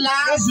rester là,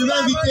 je vais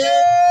inviter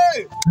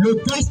le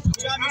guest.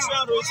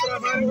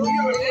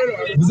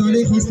 Vous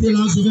allez rester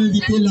là, je vais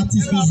inviter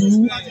l'artiste du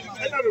jour.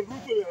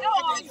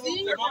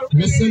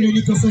 Le seul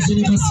unique en sa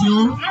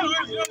génération.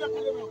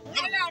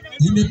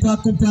 Il n'est pas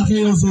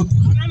comparé aux autres.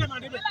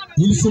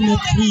 Il se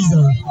maîtrise.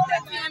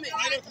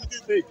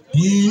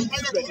 Et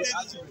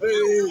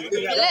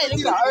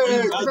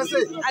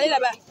allez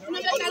là-bas.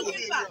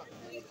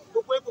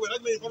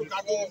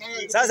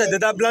 Ça, c'est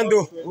Dada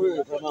Blando.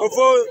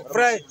 Faut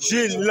frère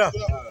Gilles, là.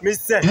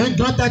 Un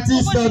grand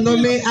artiste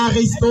nommé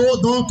Aristo,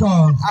 donc.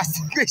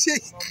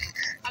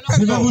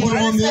 Je vais vous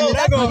demander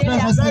très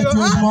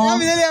respectueusement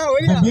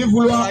de bien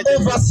vouloir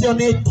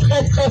ovationner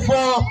très très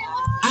fort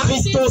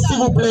Aristo, s'il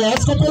vous plaît.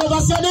 Est-ce qu'on peut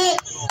l'ovationner?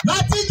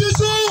 L'artiste du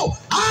jour,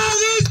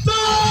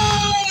 Aristo!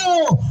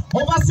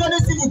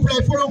 Ovationnez, s'il vous plaît.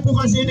 Il faut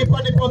l'encourager, il n'est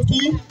pas n'importe qui.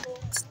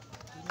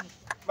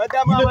 Il n'est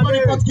pas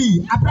n'importe qui.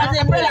 Après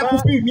la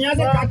coupure, Miaze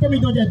Kato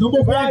Midonde,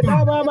 Dombo Braga.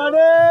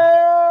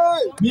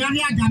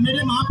 Miaze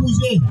Gamene m'a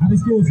bougé.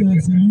 Aristo, c'est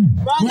lui.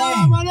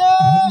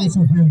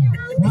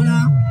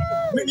 Voilà.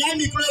 Mais il y a un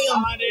micro.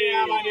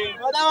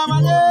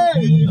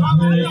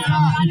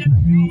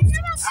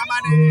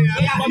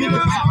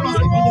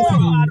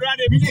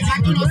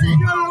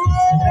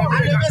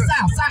 Enlevez ça,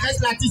 ça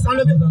reste l'artiste.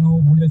 Enlevez.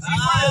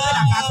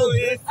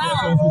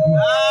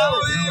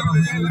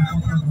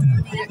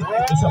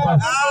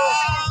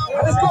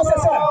 Arisco,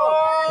 c'est ça.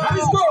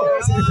 Arisco,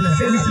 s'il te plaît.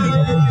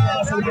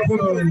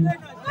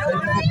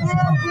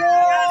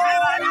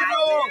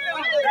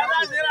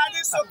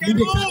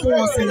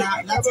 C'est là,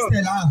 l'artiste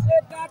est là.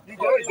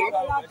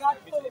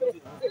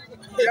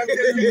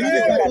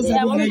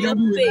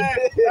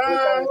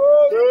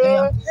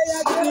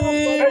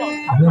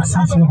 Merci,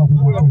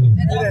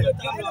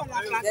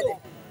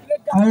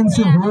 ANC,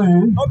 oui.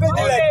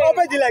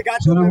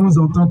 Je ne vous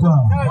entends pas.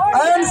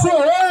 ANC,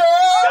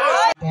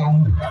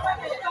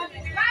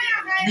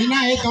 Mina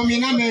est comme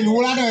Mina, mais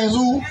nous là de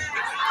Zou.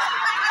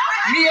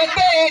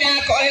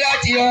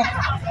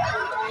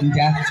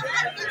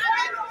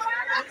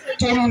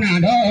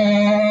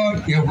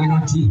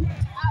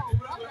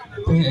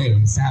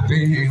 Ça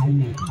fait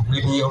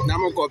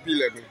un copie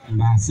là.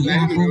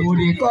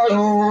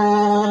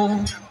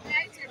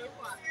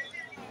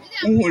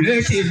 On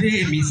le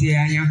CV, monsieur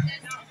Anya.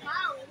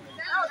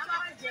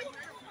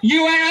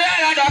 You are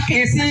not a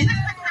Casey.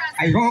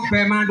 I hope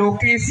a man do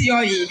Casey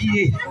or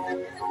idiot.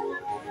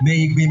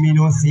 Maybe me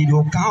no see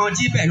do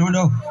county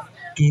penono.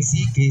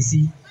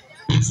 Casey.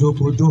 So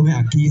poteau me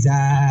akiza.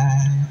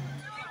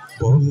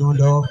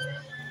 Bonodo.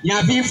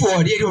 Ya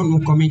before they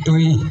don't come into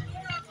it.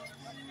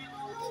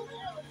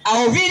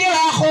 Our video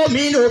a home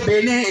in no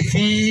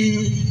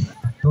benefit.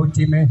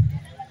 Totime.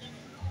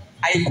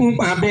 I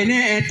couldn't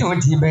bene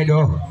tonti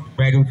bedo.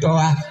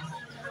 Bedutoa.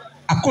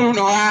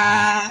 Akulu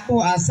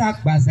o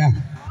asakbaza.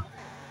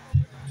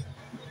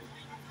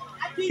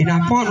 Ina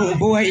ponu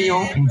boyo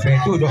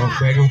mfeto do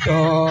pẹ̀lú to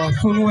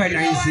sunu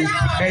ena isi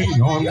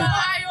beyon.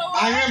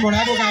 Aye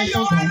morado ga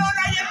ito kan.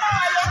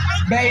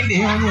 Be ni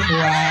onu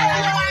wa.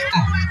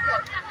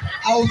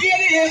 Au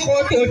viene ko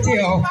to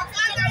teo.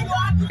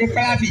 E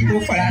para fi ko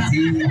para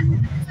si.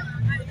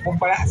 O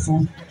para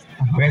su.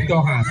 Beto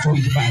ha so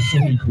iba so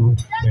ibu.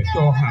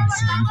 Beto ha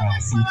si iba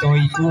si to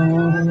iku.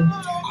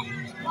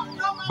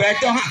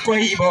 Beto ha ko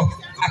ibo.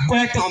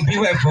 Akwe ton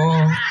biwe bo.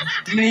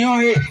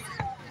 Neyon e.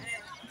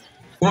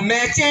 O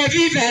métier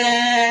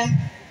vivait.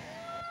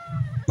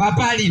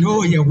 Papa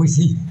lino ye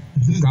aussi.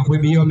 Quand vous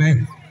bien mais.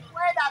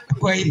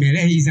 Quoi il me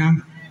les ans.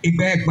 Il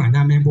bec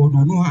Banamé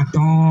boudou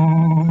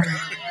attend.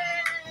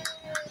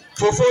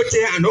 Faut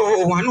te ano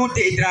anu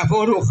te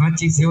travaux quand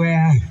tu sais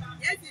ouais.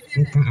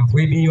 Quand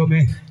vous bien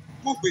mais.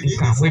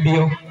 Quand vous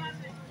bien.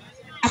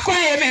 À quoi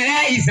il me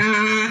les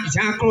ans.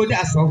 Jean-Claude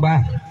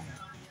Assoba.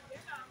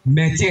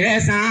 Métier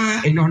les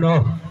ans et non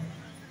non.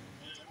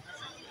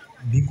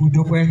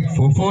 Bikudo kwe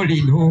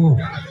fofolino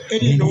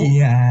edino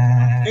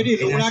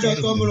la do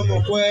to mo mo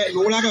kwe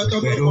no la do to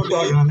mo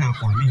ko na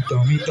ko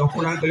mi to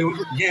kuna kele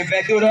je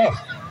fe to do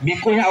mi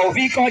ko ya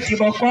ovi ko ti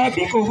bo ko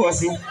bi ko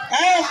fosi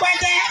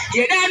pete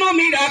ye da no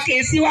mi do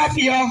ke si wa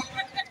fi o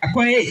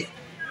akoye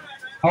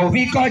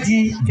ovi ko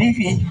ji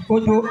vivi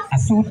odo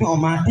asuto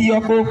ma ti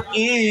oko mo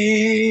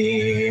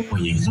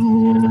yesu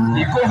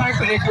mi ko ha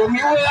kele do mi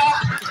wo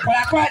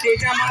para kwa de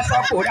jama so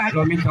ko da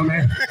do mi to me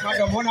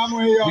madam na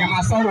mo yo ya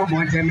ma so ro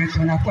mo je me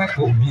to na kwa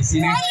ko mi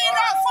sine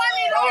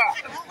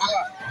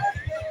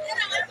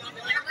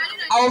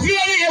au vie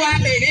wa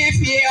be ni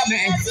fi o me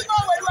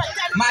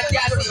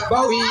Matias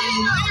Bowi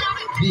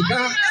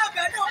biga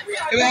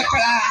e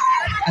kala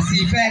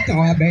asi fe to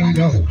abe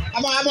do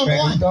ama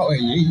do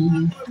yi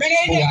bele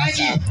ni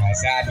aji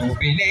sa do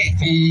bele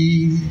fi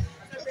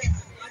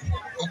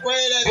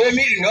akwele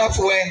mi no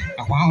fu e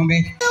akwa ho be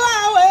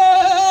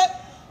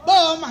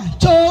bó máa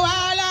jó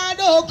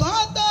aládò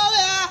kan tó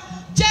yá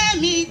jẹ́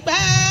mi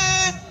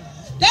pẹ́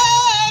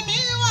tẹ́mi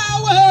wá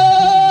wò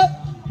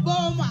bó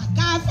máa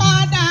ká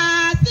fádà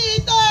tí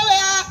tó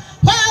yá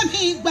wá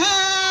mi gbẹ́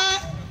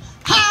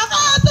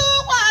àwọn tó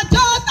wà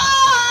jó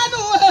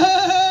tánú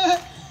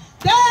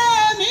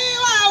tẹ́mi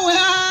wá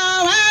wò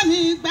wá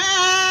mi gbẹ́.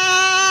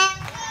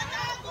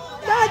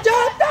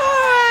 Dájọ́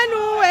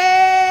tánú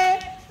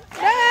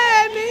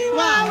tẹ́mi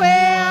wá wò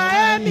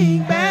wá mi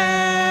gbẹ́.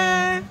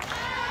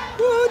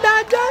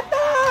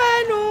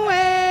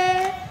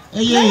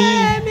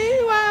 Emi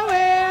wa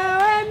we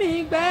mi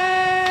gbe.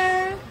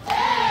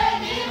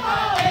 Emi wa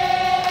we.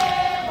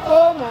 O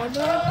mo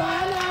do pa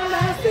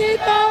la si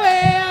to we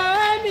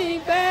mi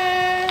gbe.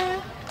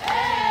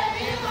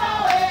 Emi wa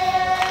we.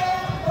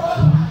 O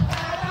mo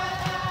la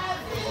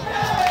si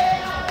to we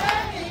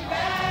mi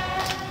gbe.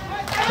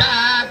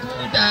 Jagu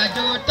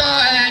dajo to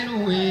enu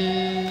we.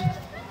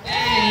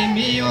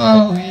 Emi wa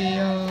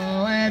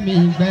we mi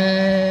gbe.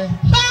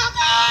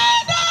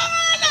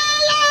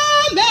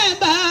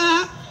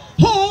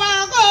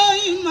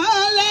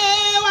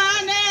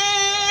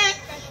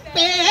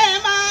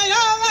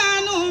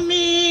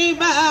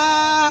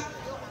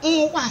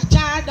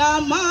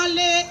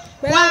 Mole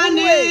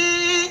wane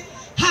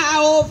ha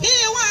ofi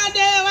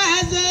wade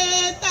waze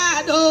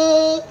tado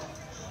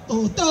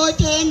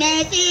otoje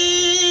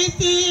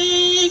mefiti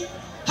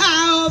ha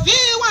ofi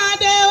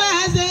wade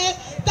waze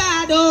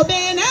tado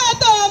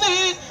beneto me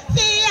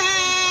fi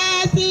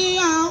ati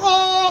o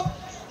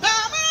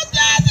mama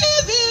jesi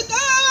fi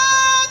ko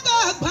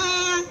gba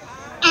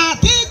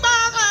ati gba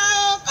ko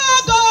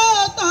go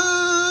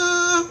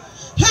tan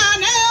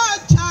hane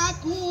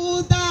ojaku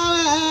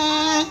dawe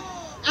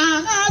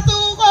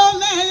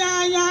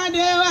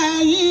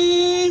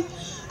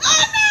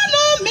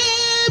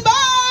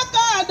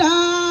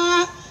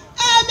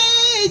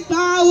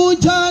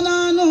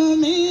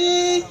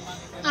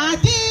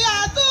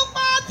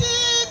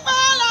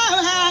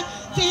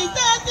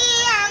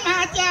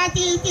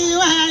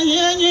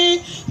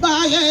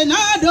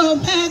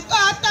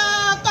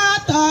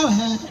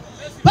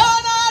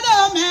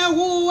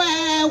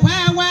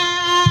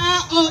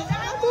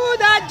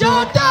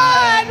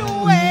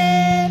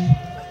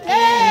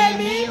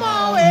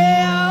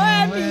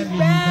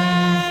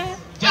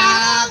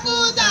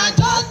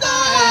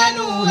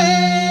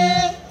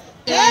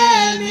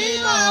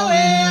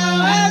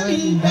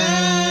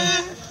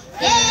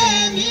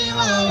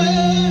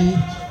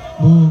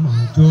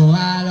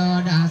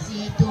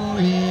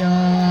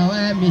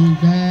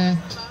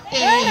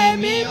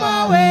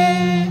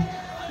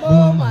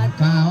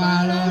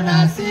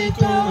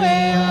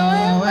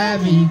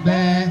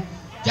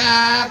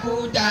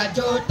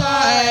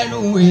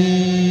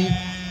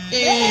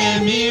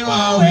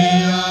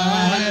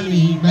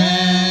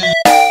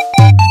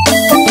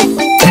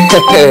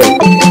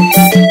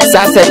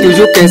Ça c'est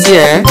toujours ainsi,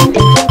 hein.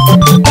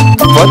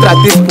 Votre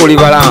artiste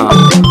polyvalent.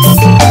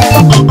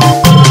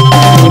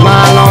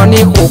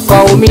 Imaloni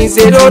kuko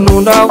umizero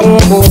nunda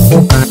umbo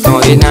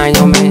kato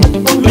inayome.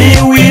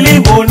 Mi wili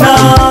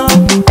bona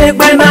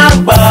egbe na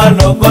gba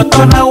logo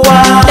tona wa.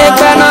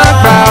 Ebena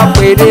ba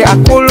pede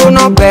akulu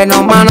no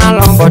beno mana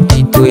lombo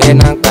tito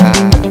enaka.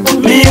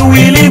 Mi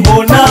Willy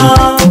Bona.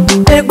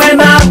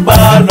 Ebena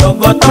ba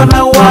logo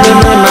tona wa.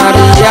 Mimi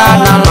Maria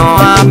na no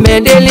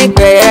amedeli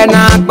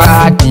pena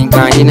ba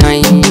tinga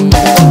inai.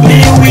 Mi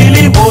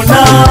Willy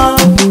Bona.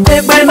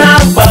 Ebena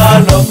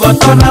ba logo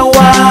tona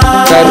wa.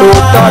 Kelu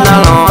tona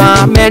no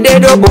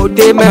amededo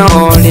bote me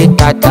oli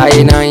tata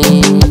inai.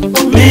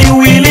 Mi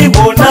Willy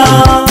Bona.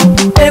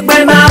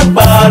 Ebena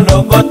ba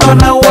logo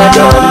tona wa.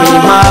 Edo mi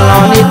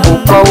maloni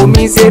kuko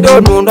mi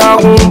sedo nunda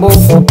umbo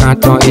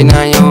fukato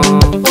inayo.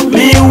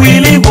 Mi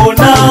Willy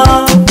Bona.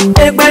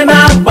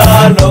 Ebena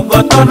ba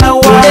logo tona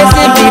wa.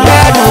 Desi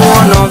bibenu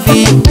ono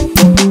vi.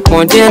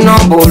 Konde no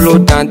bolo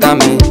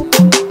tantame.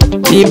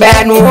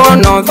 Bibenu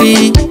ono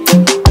vi.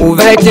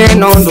 Uveje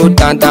no do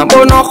tanta.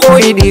 Bono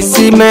koi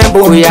disi me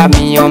boya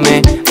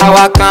miyome.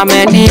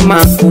 Awakame ni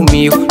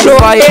makumio.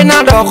 Loa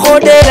yena do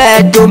kode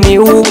le do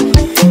miu.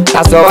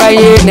 Kasoa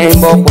yene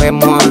mbokwe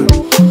mwa.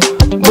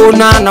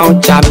 Bona no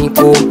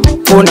chamiko.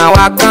 Bona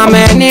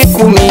wakame ni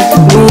kumi.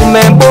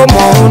 Nume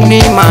bomo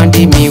ni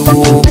mandi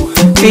miwu.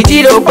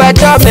 Fitilo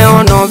kweto me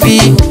ono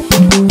vi.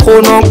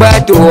 Kono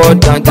kweto o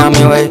tanta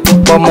mewe.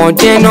 Bomo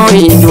jeno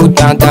hindu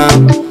tanta.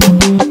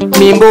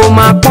 Mimbo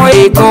makon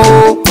eko.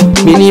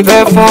 Mini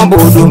ve fon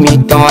bodo mi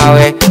ton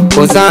awe.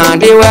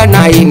 Kozande we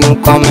na inu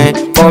kome.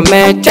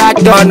 Kome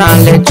chato na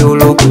le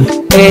jolo.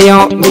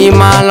 Eyon mi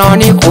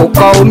maloni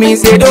koko. Mi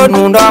sedo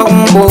nundo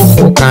umbo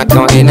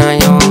fukaton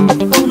enayon.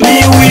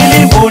 Mi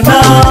Willy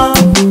Bona.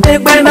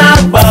 Ebena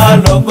ba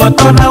logo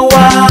tona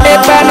wa.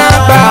 Ebena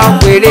ba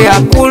kwere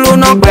akulu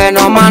no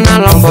beno mana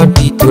lombo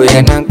tito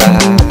enaka.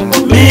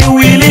 Mi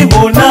Willy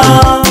Bona.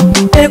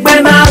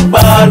 Ebena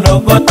ba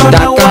logo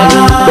tona wa.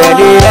 Dakani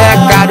bedi le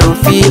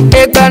kadofi.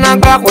 Ebena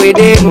ba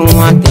kwede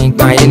nuwa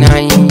tingba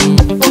enayi.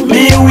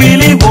 Mi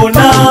Willy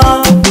Bona.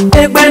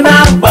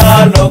 Ebena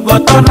ba logo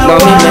tona wa.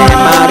 Lomi me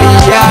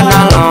Maria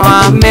na lo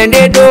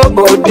amende do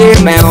bode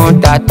me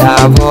on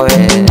tata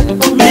voe.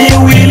 Mi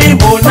Willy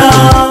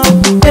Bona.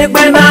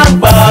 Ebena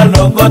ba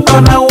logo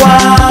tona wa.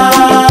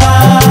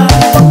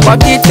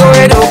 Potito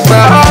edo pe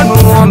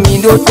onu omi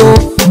doto.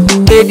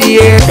 Edi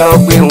edo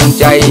pe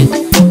unjai.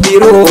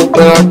 Biro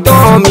pe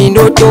oton mi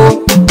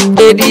doto.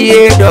 Edi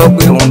edo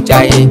pe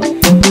unjai.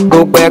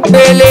 Gogbe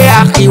pele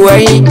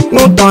akiweyi.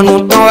 Nuton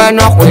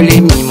eno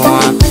kwele mi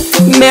moa.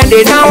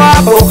 Mede na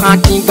wa bo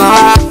kantinga.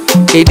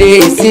 Ede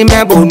isi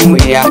me bonu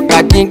ya.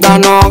 Katinga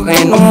no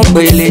renu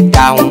pele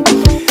taun.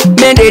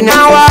 Mede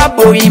na wa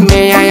bo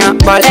ime ya.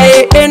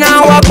 Bale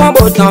na wa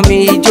kombo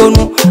tomi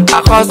jonu.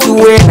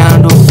 Akosuwe na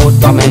do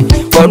potome.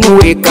 Bonu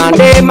e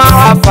kande ma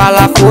wa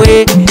fala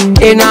foe.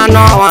 Ena no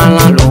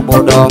wala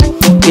lobodo.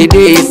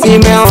 Ede isi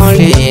me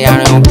onle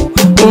aranko.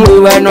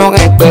 Unwe no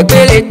rekpe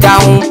pele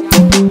taun.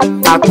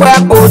 Akwe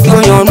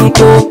poto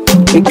yonuko.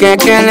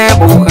 Nkekele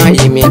buka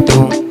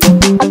imito.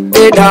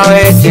 Eda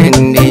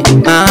wetende.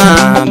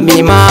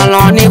 Mi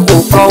maloni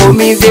kuko.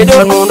 Mi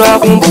zedo nundo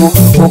kumbu.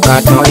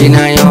 Ukato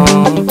inayo.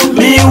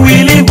 Mi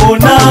Willy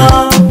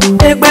Bona.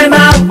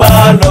 Ebena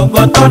ba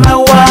logo tona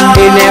wa.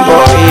 Ile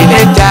bo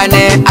ile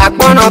jane.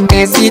 Akpono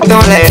kensi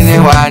ton lene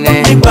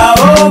wane. Ipa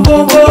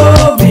obombo.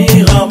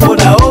 Mi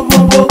ramboda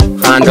obombo.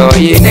 Ando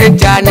ile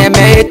jane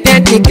me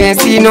eteti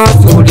kensi no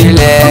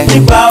sudile.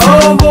 Ipa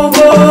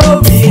obombo.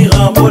 Mi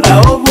ramboda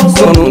obombo.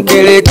 Sonu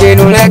kele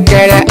tenu le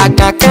kele.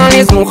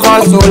 Atakanis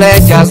mukhosu le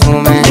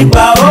jasume.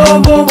 Ipa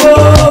obombo.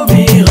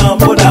 Mi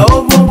ramboda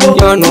obombo.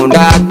 Yonu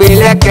da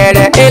gbele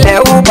kele. Ele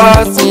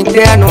ubo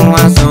sintenu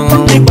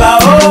ason. Ipa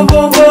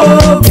obombo.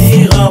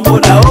 Mi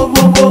ramboda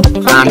obombo.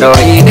 Ando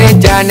ile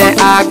jane.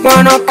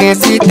 Akpono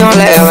kensi ton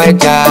le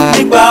weja.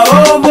 Ipa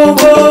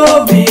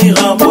obombo. Mi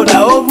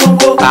ramboda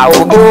obombo.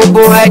 Awo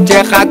bobo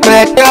eje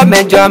kakweto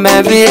mejo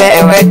me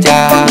vile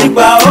weja.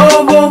 Ipa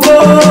obombo.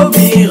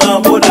 Mi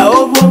ramboda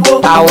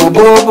obombo. Awo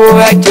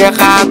bobo eje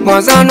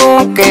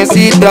kakponzanu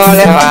kensi ton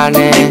le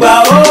wane.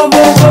 Ipa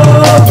obombo.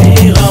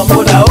 Mi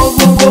ramboda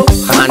obombo.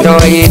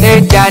 Ando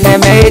ile jane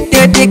me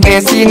eteti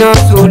kensi no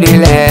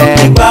sudile.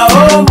 Ipa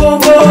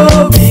obombo.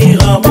 Mi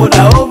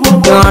ramboda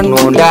obombo.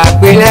 Yonu da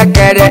gbele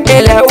kele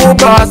ele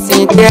ubo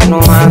sintenu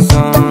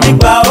ason.